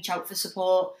to reach out for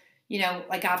support. You know,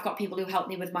 like I've got people who help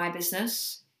me with my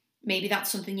business. Maybe that's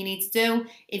something you need to do.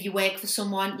 If you work for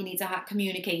someone, you need to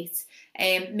communicate.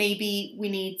 Maybe we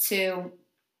need to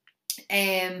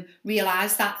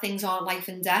realise that things aren't life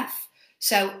and death.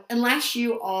 So unless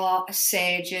you are a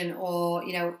surgeon or,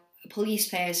 you know, a police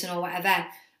person or whatever,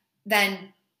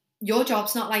 then your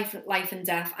job's not life and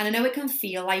death. And I know it can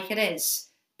feel like it is,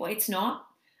 but it's not.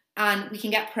 And we can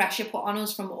get pressure put on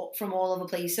us from all other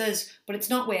places, but it's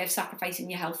not worth sacrificing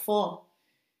your health for.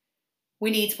 We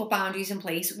need to put boundaries in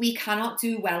place. We cannot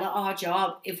do well at our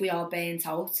job if we are burnt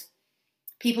out.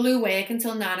 People who work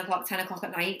until 9 o'clock, 10 o'clock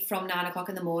at night, from 9 o'clock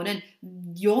in the morning,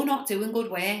 you're not doing good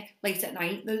work late at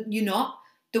night. You're not.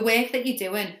 The work that you're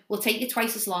doing will take you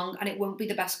twice as long and it won't be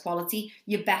the best quality.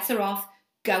 You're better off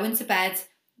going to bed,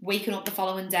 waking up the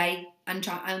following day and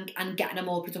getting a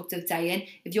more productive day in.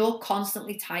 If you're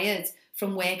constantly tired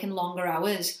from working longer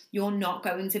hours, you're not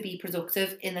going to be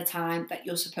productive in the time that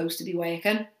you're supposed to be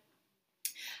working.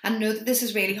 I know that this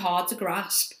is really hard to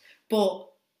grasp, but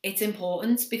it's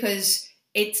important, because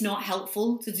it's not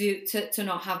helpful to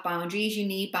not have boundaries. You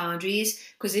need boundaries,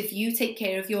 because if you take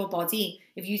care of your body,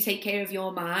 if you take care of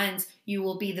your mind, you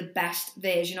will be the best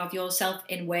version of yourself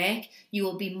in work. You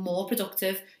will be more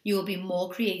productive. You will be more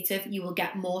creative. You will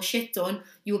get more shit done.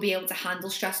 You will be able to handle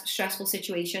stressful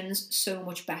situations so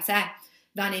much better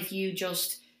than if you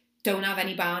just don't have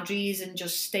any boundaries and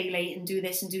just stay late and do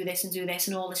this and do this and do this,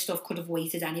 and all this stuff could have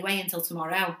waited anyway until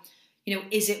tomorrow. You know,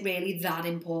 is it really that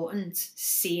important?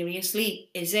 Seriously,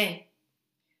 is it?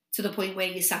 To the point where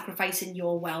you're sacrificing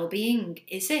your well-being,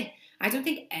 is it? I don't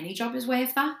think any job is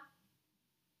worth that.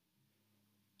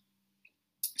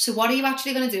 So what are you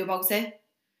actually going to do about it?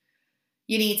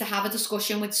 You need to have a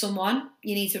discussion with someone.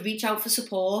 You need to reach out for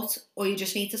support, or you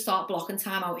just need to start blocking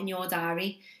time out in your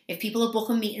diary. If people are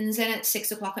booking meetings in at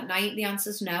 6 o'clock at night, the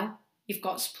answer's no. You've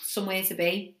got somewhere to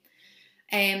be.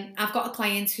 I've got a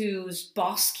client whose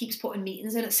boss keeps putting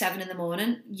meetings in at 7 in the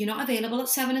morning. You're not available at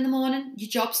 7 in the morning. Your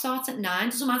job starts at 9.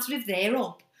 Doesn't matter if they're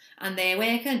up and they're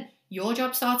working. Your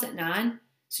job starts at 9.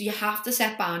 So you have to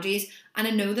set boundaries. And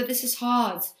I know that this is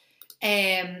hard,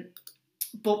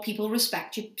 but people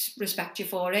respect you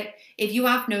for it. If you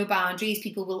have no boundaries,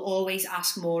 people will always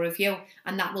ask more of you,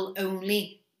 and that will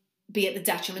only be at the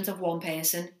detriment of one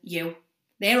person, you.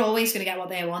 They're always going to get what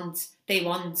they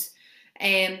want.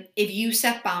 If you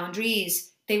set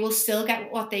boundaries, they will still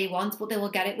get what they want, but they will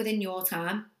get it within your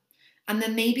time. And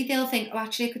then maybe they'll think, oh,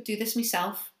 actually, I could do this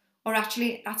myself. Or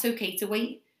actually, that's okay to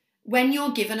wait. When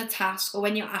you're given a task or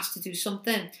when you're asked to do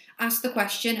something, ask the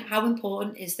question, how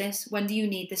important is this? When do you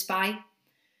need this by?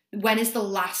 When is the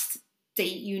last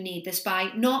date you need this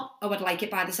by? Not, I would like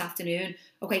it by this afternoon.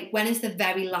 Okay, when is the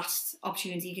very last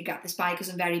opportunity you could get this by? Because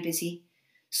I'm very busy.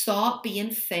 Start being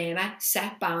firmer,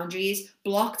 set boundaries,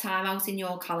 block time out in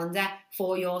your calendar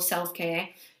for your self-care.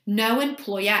 No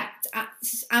employer,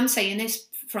 I'm saying this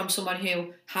from someone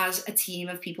who has a team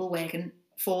of people working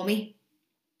for me.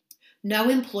 No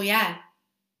employer,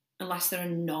 unless they're a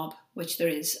knob, which there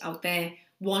is out there,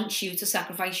 wants you to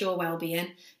sacrifice your well-being.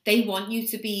 They want you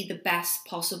to be the best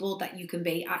possible that you can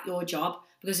be at your job.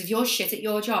 Because if you're shit at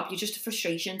your job, you're just a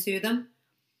frustration to them.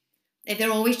 If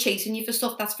they're always chasing you for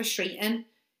stuff, that's frustrating.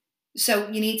 So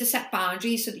you need to set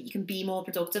boundaries so that you can be more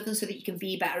productive and so that you can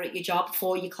be better at your job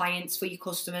for your clients, for your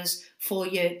customers, for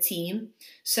your team.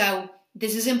 So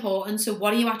this is important. So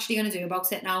what are you actually going to do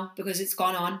about it now? Because it's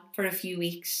gone on for a few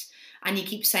weeks and you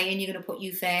keep saying you're going to put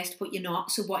you first, but you're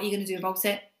not. So what are you going to do about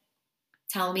it?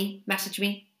 Tell me, message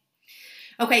me.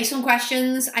 Okay, some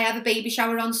questions. I have a baby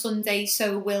shower on Sunday,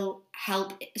 so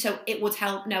it would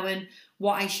help knowing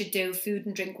what I should do food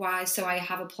and drink wise so I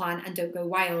have a plan and don't go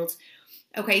wild.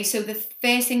 Okay, so the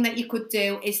first thing that you could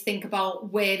do is think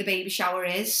about where the baby shower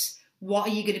is. What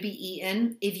are you going to be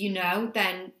eating? If you know,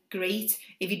 then great.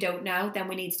 If you don't know, then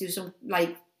we need to do some,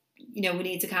 we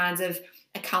need to kind of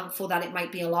account for that it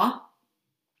might be a lot.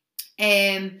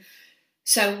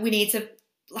 So we need to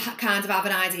kind of have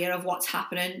an idea of what's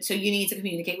happening. So you need to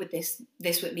communicate with this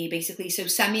with me, basically. So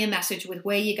send me a message with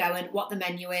where you're going, what the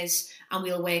menu is, and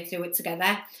we'll work through it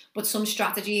together. But some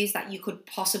strategies that you could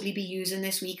possibly be using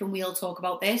this week, and we'll talk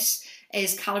about this,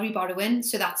 is calorie borrowing.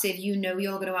 So that's if you know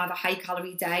you're going to have a high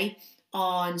calorie day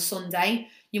on Sunday,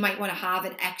 you might want to have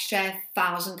an extra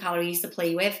 1,000 calories to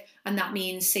play with, and that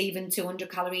means saving 200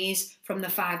 calories from the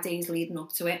 5 days leading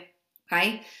up to it.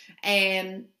 Okay.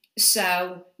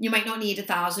 So you might not need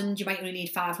 1,000, you might only need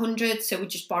 500. So we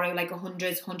just borrow like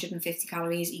 100, 150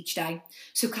 calories each day.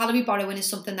 So calorie borrowing is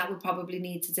something that we probably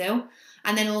need to do.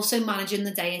 And then also managing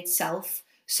the day itself.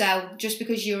 So just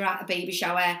because you're at a baby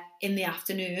shower in the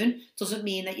afternoon doesn't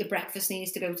mean that your breakfast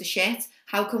needs to go to shit.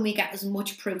 How can we get as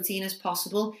much protein as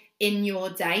possible in your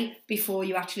day before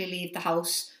you actually leave the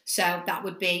house? So that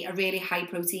would be a really high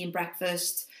protein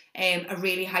breakfast, a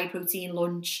really high protein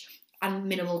lunch, and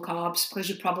minimal carbs, because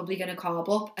you're probably going to carb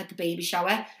up at the baby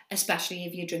shower, especially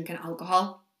if you're drinking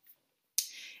alcohol.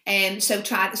 So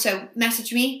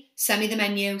message me, send me the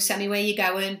menu, send me where you're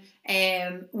going.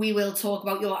 We will talk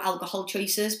about your alcohol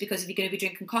choices, because if you're going to be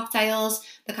drinking cocktails,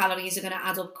 the calories are going to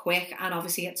add up quick, and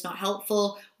obviously it's not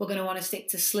helpful. We're going to want to stick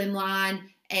to slimline,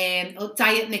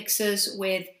 diet mixers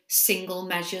with single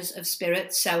measures of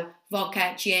spirits, so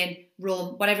vodka, gin,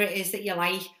 rum, whatever it is that you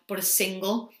like, but a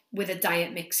single with a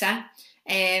diet mixer.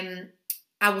 I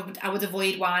would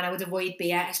avoid wine, I would avoid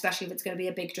beer, especially if it's going to be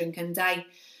a big drinking day.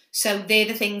 So they're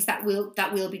the things that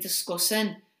we'll be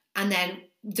discussing, and then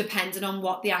depending on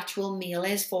what the actual meal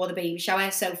is for the baby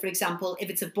shower. So for example, if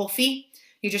it's a buffet,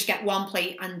 you just get one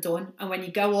plate and done. And when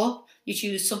you go up, you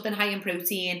choose something high in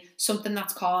protein, something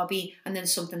that's carby, and then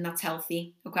something that's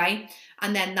healthy, okay?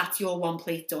 And then that's your one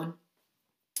plate done.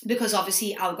 Because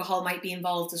obviously alcohol might be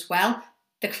involved as well.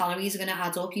 the calories are going to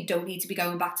add up. You don't need to be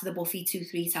going back to the buffet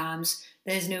 2-3 times.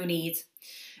 There's no need.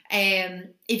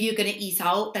 If you're going to eat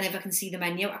out, then if I can see the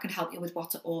menu, I can help you with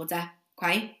what to order.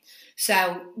 Okay,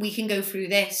 so we can go through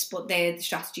this, but they're the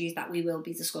strategies that we will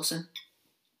be discussing.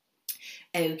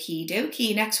 Okie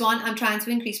dokie. Next one, I'm trying to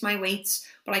increase my weights,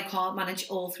 but I can't manage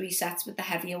all 3 sets with the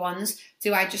heavier ones.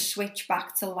 Do I just switch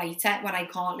back to lighter when I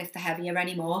can't lift the heavier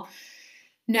anymore?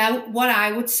 No, what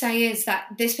I would say is that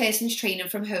this person's training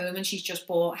from home and she's just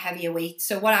bought heavier weights.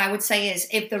 So what I would say is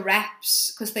if the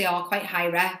reps, because they are quite high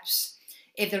reps,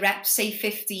 if the reps say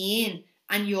 15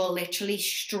 and you're literally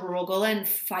struggling,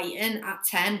 fighting at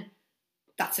 10,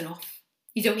 that's enough.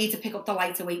 You don't need to pick up the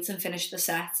lighter weights and finish the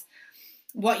set.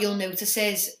 What you'll notice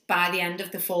is by the end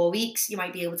of the 4 weeks, you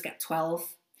might be able to get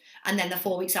 12. And then the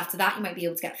 4 weeks after that, you might be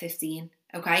able to get 15.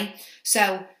 Okay?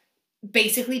 So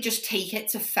basically just take it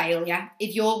to failure.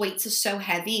 If your weights are so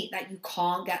heavy that you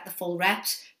can't get the full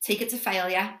reps, take it to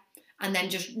failure and then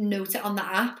just note it on the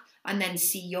app and then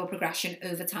see your progression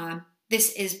over time.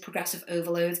 This is progressive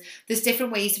overload. There's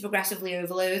different ways to progressively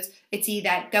overload. It's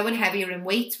either going heavier in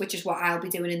weight, which is what I'll be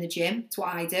doing in the gym. It's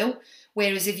what I do.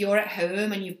 Whereas if you're at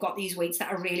home and you've got these weights that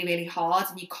are really, really hard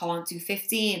and you can't do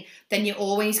 15, then you're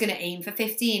always going to aim for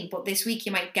 15. But this week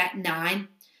you might get 9.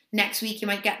 Next week you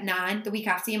might get 9. The week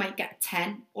after you might get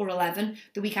 10 or 11.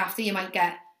 The week after you might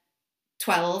get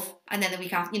 12. And then the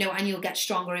week after, and you'll get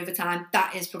stronger over time.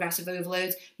 That is progressive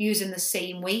overload, using the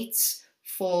same weights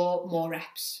for more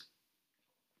reps.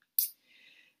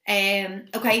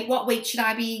 Okay, what weight should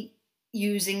I be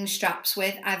using straps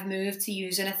with? I've moved to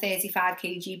using a 35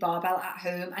 kg barbell at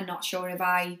home and not sure if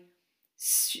I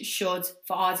should,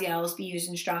 for RDLs, be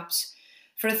using straps.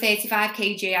 For a 35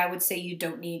 kg, I would say you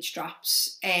don't need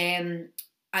straps. I'd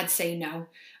say no.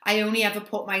 I only ever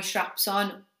put my straps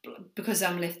on because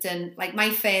I'm lifting, like my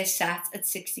first set at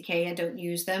 60k, I don't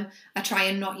use them. I try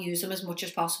and not use them as much as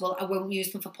possible. I won't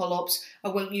use them for pull-ups. I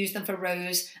won't use them for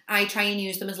rows. I try and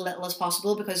use them as little as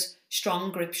possible because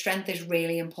strong grip strength is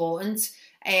really important.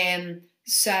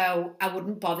 So I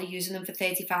wouldn't bother using them for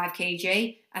 35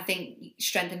 kg. I think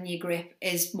strengthening your grip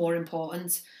is more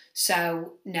important.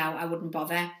 So no, I wouldn't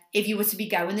bother. If you were to be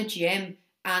going to the gym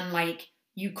and like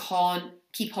you can't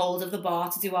keep hold of the bar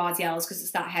to do RDLs because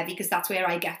it's that heavy, because that's where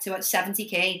I get to at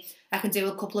 70k. I can do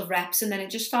a couple of reps and then it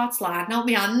just starts sliding out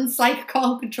my hands, like I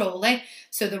can't control it.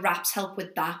 So the wraps help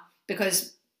with that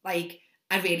because like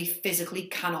I really physically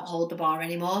cannot hold the bar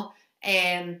anymore.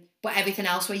 But everything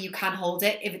else where you can hold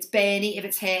it, if it's burny, if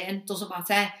it's hurting, doesn't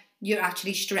matter. You're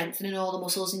actually strengthening all the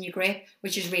muscles in your grip,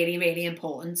 which is really, really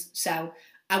important. So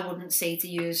I wouldn't say to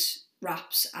use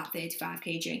wraps at 35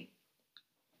 kg.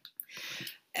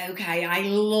 Okay, I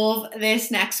love this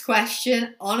next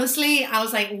question. Honestly, I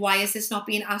was like, why is this not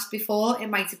being asked before? It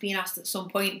might have been asked at some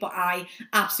point, but I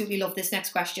absolutely love this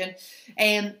next question.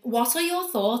 What are your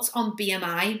thoughts on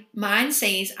BMI? Mine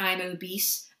says I'm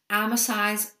obese. I'm a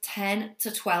size 10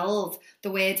 to 12.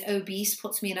 The word obese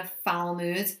puts me in a foul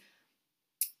mood.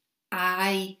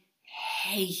 I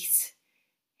hate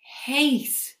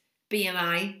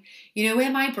BMI. You know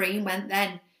where my brain went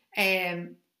then?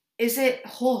 Is it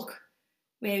Hook?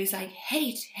 Where he's like,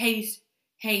 hate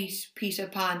Peter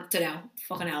Pan. Don't know,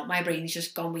 fucking hell, my brain's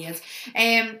just gone weird.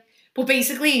 But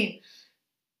basically,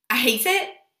 I hate it.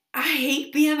 I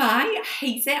hate BMI. I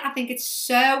hate it. I think it's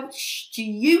so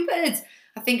stupid.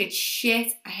 I think it's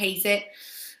shit. I hate it.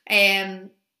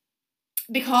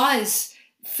 Because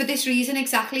for this reason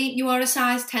exactly, you are a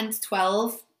size 10 to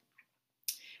 12,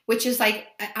 which is like,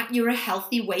 you're a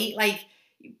healthy weight, like,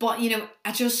 but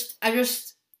I just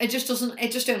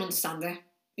don't understand it.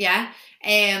 Yeah.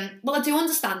 Well, I do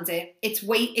understand it. It's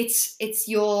weight. It's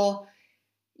your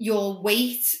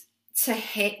weight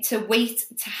to weight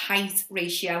to height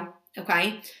ratio.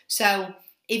 Okay. So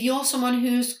if you're someone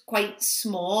who's quite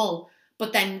small,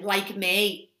 but then like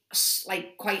me,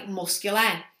 like quite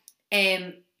muscular,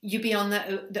 you'd be on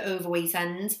the overweight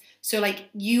end. So like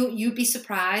you'd be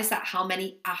surprised at how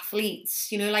many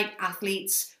athletes, like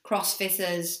athletes,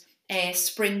 CrossFitters,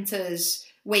 sprinters,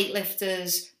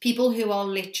 weightlifters, people who are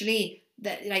literally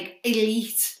the like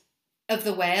elite of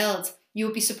the world, you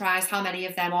would be surprised how many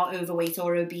of them are overweight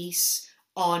or obese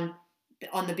on the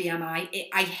BMI.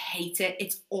 I hate it.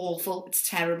 It's awful. It's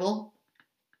terrible.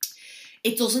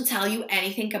 It doesn't tell you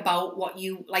anything about what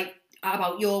you like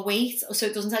about your weight, so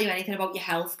it doesn't tell you anything about your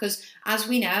health, because as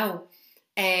we know,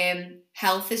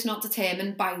 health is not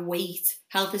determined by weight.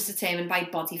 Health is determined by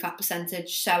body fat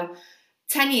percentage. So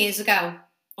 10 years ago,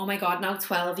 oh my God, now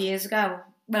 12 years ago,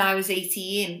 when I was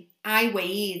 18, I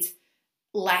weighed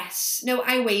less. No,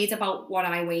 I weighed about what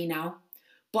I weigh now.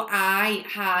 But I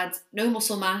had no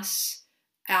muscle mass.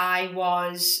 I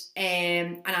was,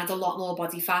 and I had a lot more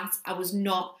body fat. I was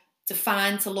not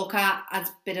defined to look at. I had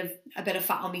a bit of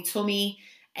fat on my tummy,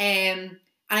 and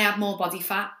I had more body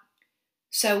fat.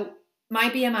 So my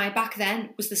BMI back then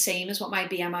was the same as what my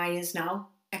BMI is now,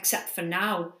 except for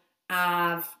now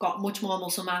I've got much more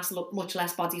muscle mass, much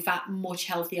less body fat, much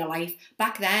healthier life.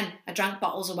 Back then, I drank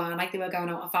bottles of wine like they were going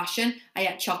out of fashion. I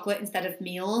ate chocolate instead of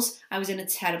meals. I was in a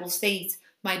terrible state.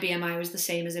 My BMI was the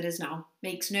same as it is now.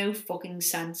 Makes no fucking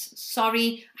sense.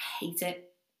 Sorry, I hate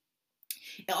it.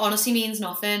 It honestly means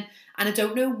nothing. And I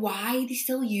don't know why they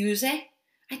still use it.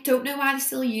 I don't know why they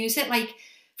still use it. Like,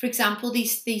 for example, they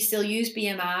still use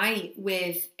BMI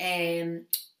with IVF,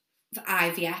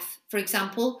 for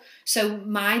example. So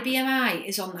my BMI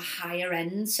is on the higher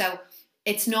end. So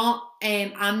it's not,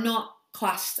 I'm not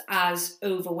classed as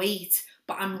overweight,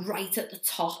 but I'm right at the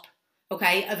top,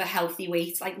 okay, of a healthy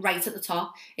weight, like right at the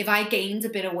top. If I gained a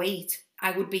bit of weight,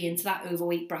 I would be into that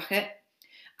overweight bracket.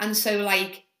 And so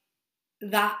like,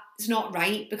 that's not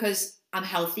right because I'm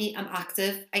healthy, I'm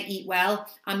active, I eat well,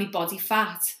 and my body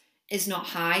fat is not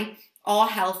high. Our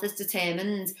health is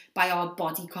determined by our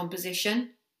body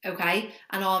composition, okay,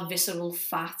 and our visceral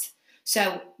fat.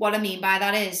 So what I mean by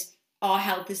that is our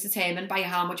health is determined by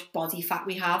how much body fat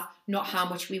we have, not how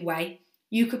much we weigh.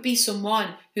 You could be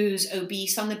someone who's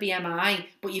obese on the BMI,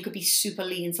 but you could be super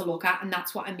lean to look at, and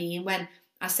that's what I mean when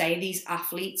I say these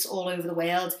athletes all over the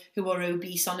world who are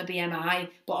obese on the BMI,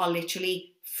 but are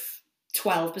literally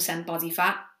 12% body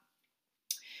fat.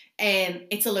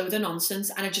 It's a load of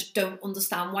nonsense, and I just don't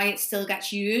understand why it still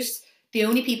gets used. The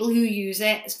only people who use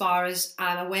it, as far as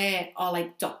I'm aware, are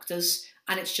like doctors,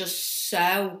 and it's just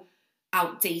so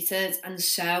outdated and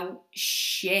so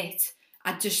shit.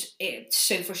 It's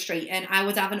so frustrating. I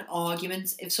would have an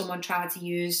argument if someone tried to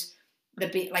use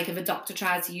if a doctor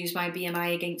tried to use my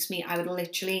BMI against me, I would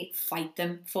literally fight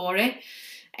them for it.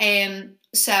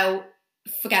 So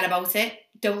forget about it.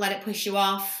 Don't let it push you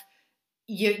off.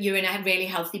 You're in a really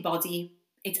healthy body.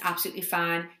 It's absolutely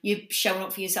fine. You're showing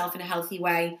up for yourself in a healthy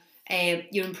way.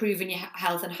 You're improving your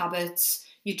health and habits.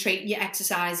 You're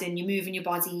exercising. You're moving your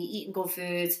body. You're eating good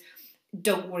food.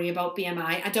 Don't worry about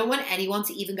BMI. I don't want anyone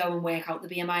to even go and work out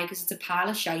the BMI because it's a pile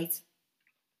of shite.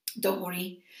 Don't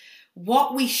worry.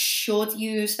 What we should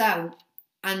use though,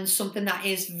 and something that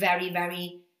is very,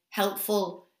 very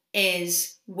helpful,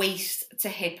 is waist to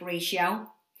hip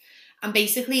ratio. And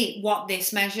basically what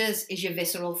this measures is your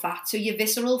visceral fat. So your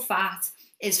visceral fat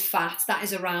is fat that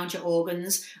is around your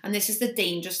organs, and this is the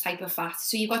dangerous type of fat.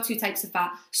 So you've got two types of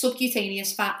fat,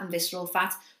 subcutaneous fat and visceral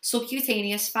fat.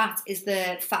 Subcutaneous fat is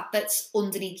the fat that's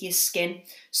underneath your skin.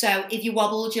 So if you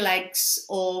wobbled your legs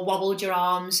or wobbled your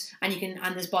arms and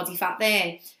there's body fat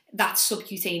there, that's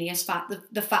subcutaneous fat,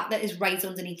 the fat that is right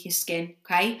underneath your skin,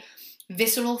 okay?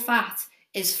 Visceral fat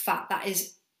is fat that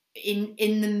is in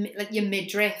your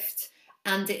midriff,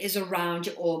 and it is around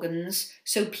your organs.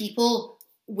 So people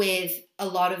with a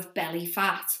lot of belly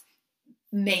fat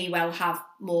may well have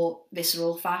more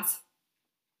visceral fat.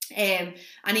 And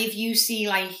if you see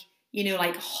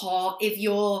if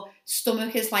your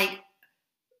stomach is like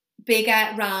bigger,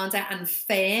 rounder and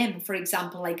firm, for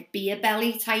example, like beer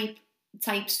belly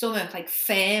type stomach, like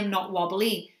firm, not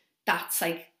wobbly, that's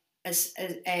like an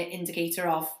indicator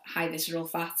of high visceral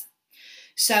fat.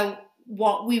 So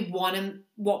what we want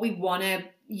to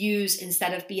use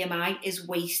instead of BMI is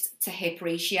waist to hip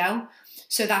ratio.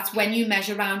 So that's when you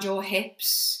measure around your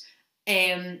hips,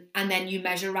 and then you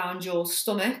measure around your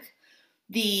stomach.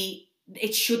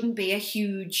 It shouldn't be a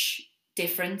huge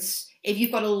difference. If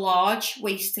you've got a large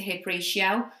waist to hip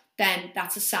ratio, then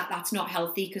that's not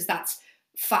healthy because that's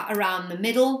fat around the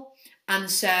middle, and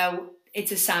so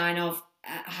it's a sign of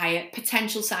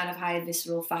potential sign of higher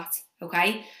visceral fat.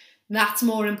 Okay, that's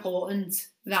more important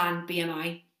than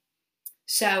BMI.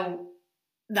 So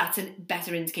that's a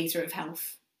better indicator of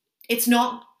health. It's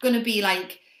not going to be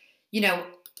like,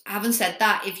 having said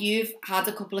that, if you've had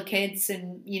a couple of kids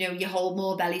and, you hold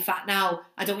more belly fat now,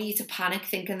 I don't want you to panic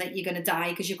thinking that you're going to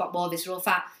die because you've got more visceral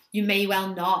fat. You may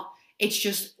well not. It's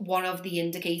just one of the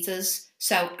indicators.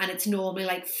 So, and it's normally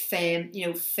like firm,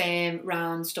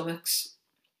 round stomachs.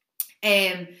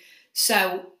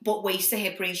 But waist to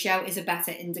hip ratio is a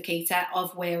better indicator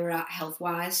of where we're at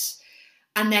health-wise.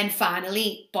 And then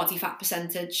finally, body fat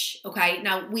percentage. Okay,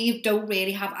 now we don't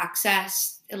really have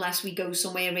access unless we go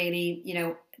somewhere really,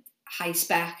 high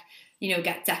spec,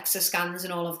 get DEXA scans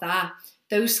and all of that.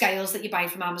 Those scales that you buy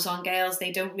from Amazon, girls,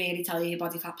 they don't really tell you your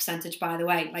body fat percentage, by the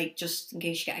way, like just in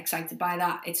case you get excited by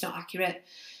that, it's not accurate.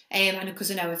 And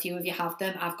because I know a few of you have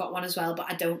them, I've got one as well, but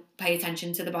I don't pay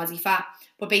attention to the body fat.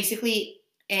 But basically,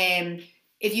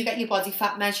 if you get your body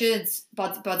fat measured,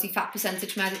 body fat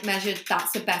percentage measured,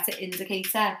 that's a better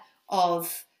indicator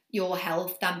of your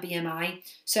health than BMI.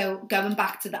 So going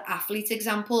back to the athlete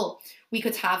example, we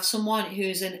could have someone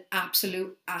who's an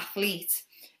absolute athlete,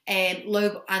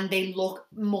 low, and they look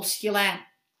muscular.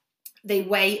 They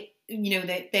weigh,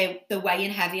 they're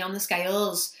weighing heavy on the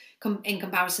scales in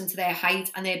comparison to their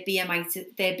height, and their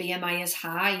BMI is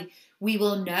high. We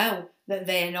will know that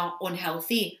they're not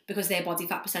unhealthy because their body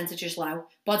fat percentage is low.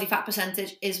 Body fat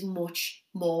percentage is much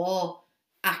more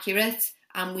accurate,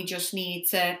 and we just need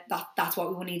to, that's what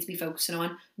we will need to be focusing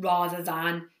on rather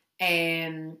than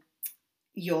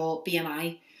your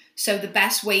BMI. So the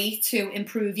best way to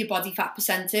improve your body fat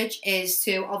percentage is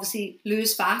to obviously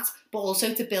lose fat, but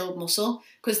also to build muscle,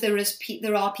 because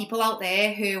there are people out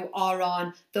there who are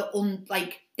on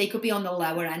they could be on the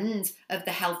lower end of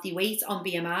the healthy weight on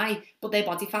BMI, but their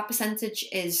body fat percentage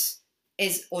is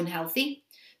unhealthy.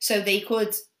 So they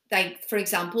could, like, for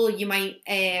example, you might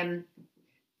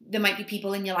there might be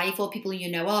people in your life or people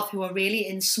you know of who are really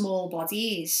in small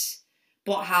bodies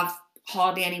but have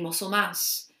hardly any muscle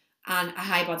mass and a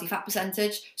high body fat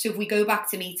percentage. So if we go back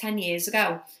to me 10 years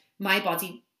ago, my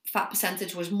body fat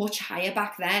percentage was much higher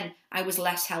back then. I was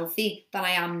less healthy than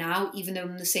I am now, even though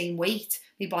I'm the same weight.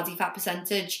 My body fat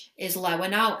percentage is lower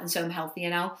now, and so I'm healthier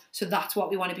now. So that's what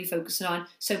we want to be focusing on.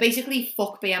 So basically,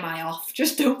 fuck BMI off.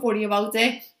 Just don't worry about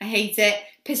it. I hate it.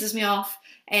 Pisses me off.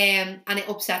 And it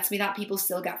upsets me that people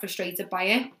still get frustrated by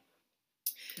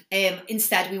it.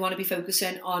 Instead, we want to be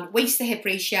focusing on waist to hip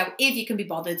ratio, if you can be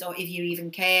bothered or if you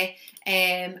even care,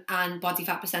 and body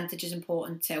fat percentage is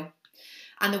important too.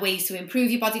 And the ways to improve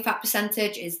your body fat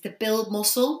percentage is to build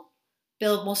muscle.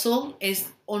 Build muscle is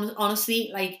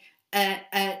honestly like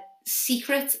a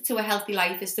secret to a healthy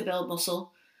life, is to build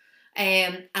muscle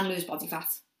and lose body fat.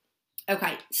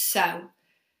 Okay, so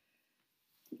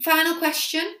final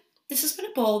question. This has been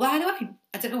a ball, by the way.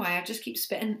 I don't know why, I just keep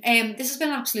spitting. This has been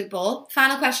an absolute ball.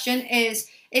 Final question is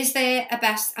there a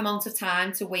best amount of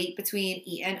time to wait between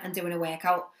eating and doing a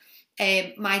workout?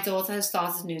 My daughter has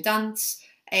started a new dance.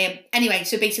 Anyway,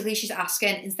 so basically she's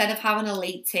asking, instead of having a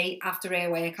late tea after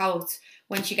her workout,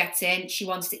 when she gets in, she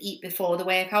wants to eat before the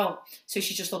workout. So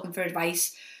she's just looking for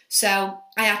advice. So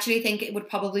I actually think it would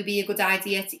probably be a good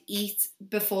idea to eat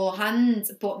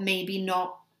beforehand, but maybe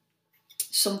not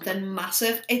something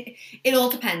massive. It all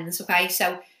depends, okay?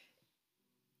 So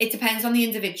it depends on the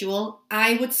individual.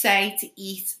 I would say to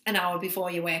eat an hour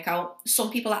before your workout. Some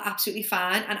people are absolutely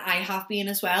fine, and I have been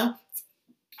as well,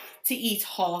 to eat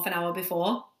half an hour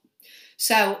before.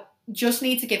 So just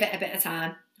need to give it a bit of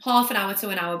time, half an hour to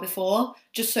an hour before,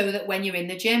 just so that when you're in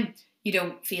the gym, you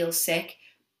don't feel sick.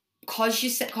 Because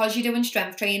you're doing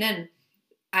strength training,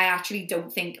 I actually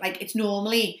don't think, like, it's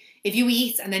normally, if you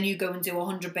eat and then you go and do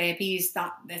 100 burpees,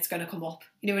 that's going to come up.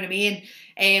 You know what I mean?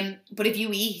 But if you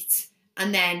eat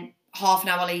and then half an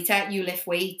hour later you lift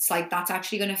weights, like, that's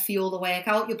actually going to fuel the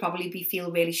workout. You'll probably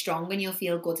feel really strong and you'll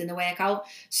feel good in the workout.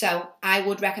 So I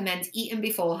would recommend eating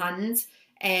beforehand,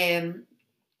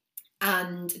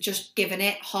 and just giving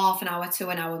it half an hour to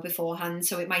an hour beforehand.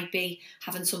 So it might be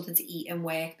having something to eat and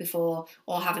work before,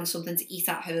 or having something to eat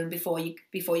at home before you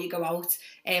go out.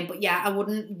 But yeah, I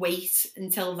wouldn't wait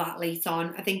until that late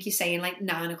on. I think you're saying like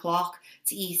 9 o'clock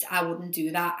to eat. I wouldn't do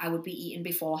that. I would be eating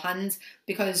beforehand,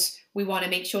 because we want to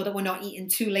make sure that we're not eating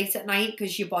too late at night,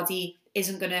 because your body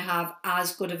isn't going to have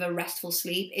as good of a restful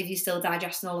sleep if you're still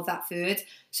digesting all of that food.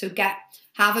 So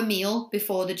have a meal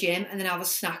before the gym, and then have a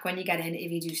snack when you get in if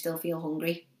you do still feel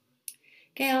hungry.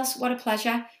 Girls, what a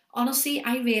pleasure. Honestly,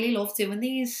 I really love doing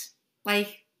these.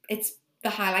 Like, it's the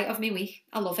highlight of my week.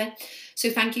 I love it. So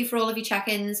thank you for all of your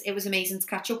check-ins. It was amazing to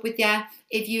catch up with you.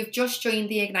 If you've just joined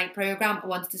the Ignite programme, I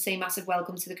wanted to say massive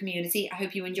welcome to the community. I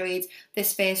hope you enjoyed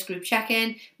this first group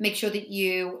check-in. Make sure that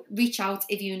you reach out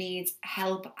if you need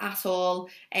help at all.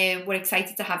 We're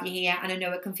excited to have you here, and I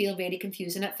know it can feel really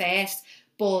confusing at first,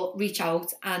 but reach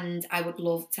out and I would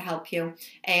love to help you.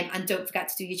 And don't forget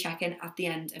to do your check-in at the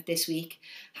end of this week.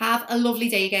 Have a lovely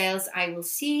day, girls. I will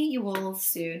see you all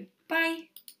soon. Bye.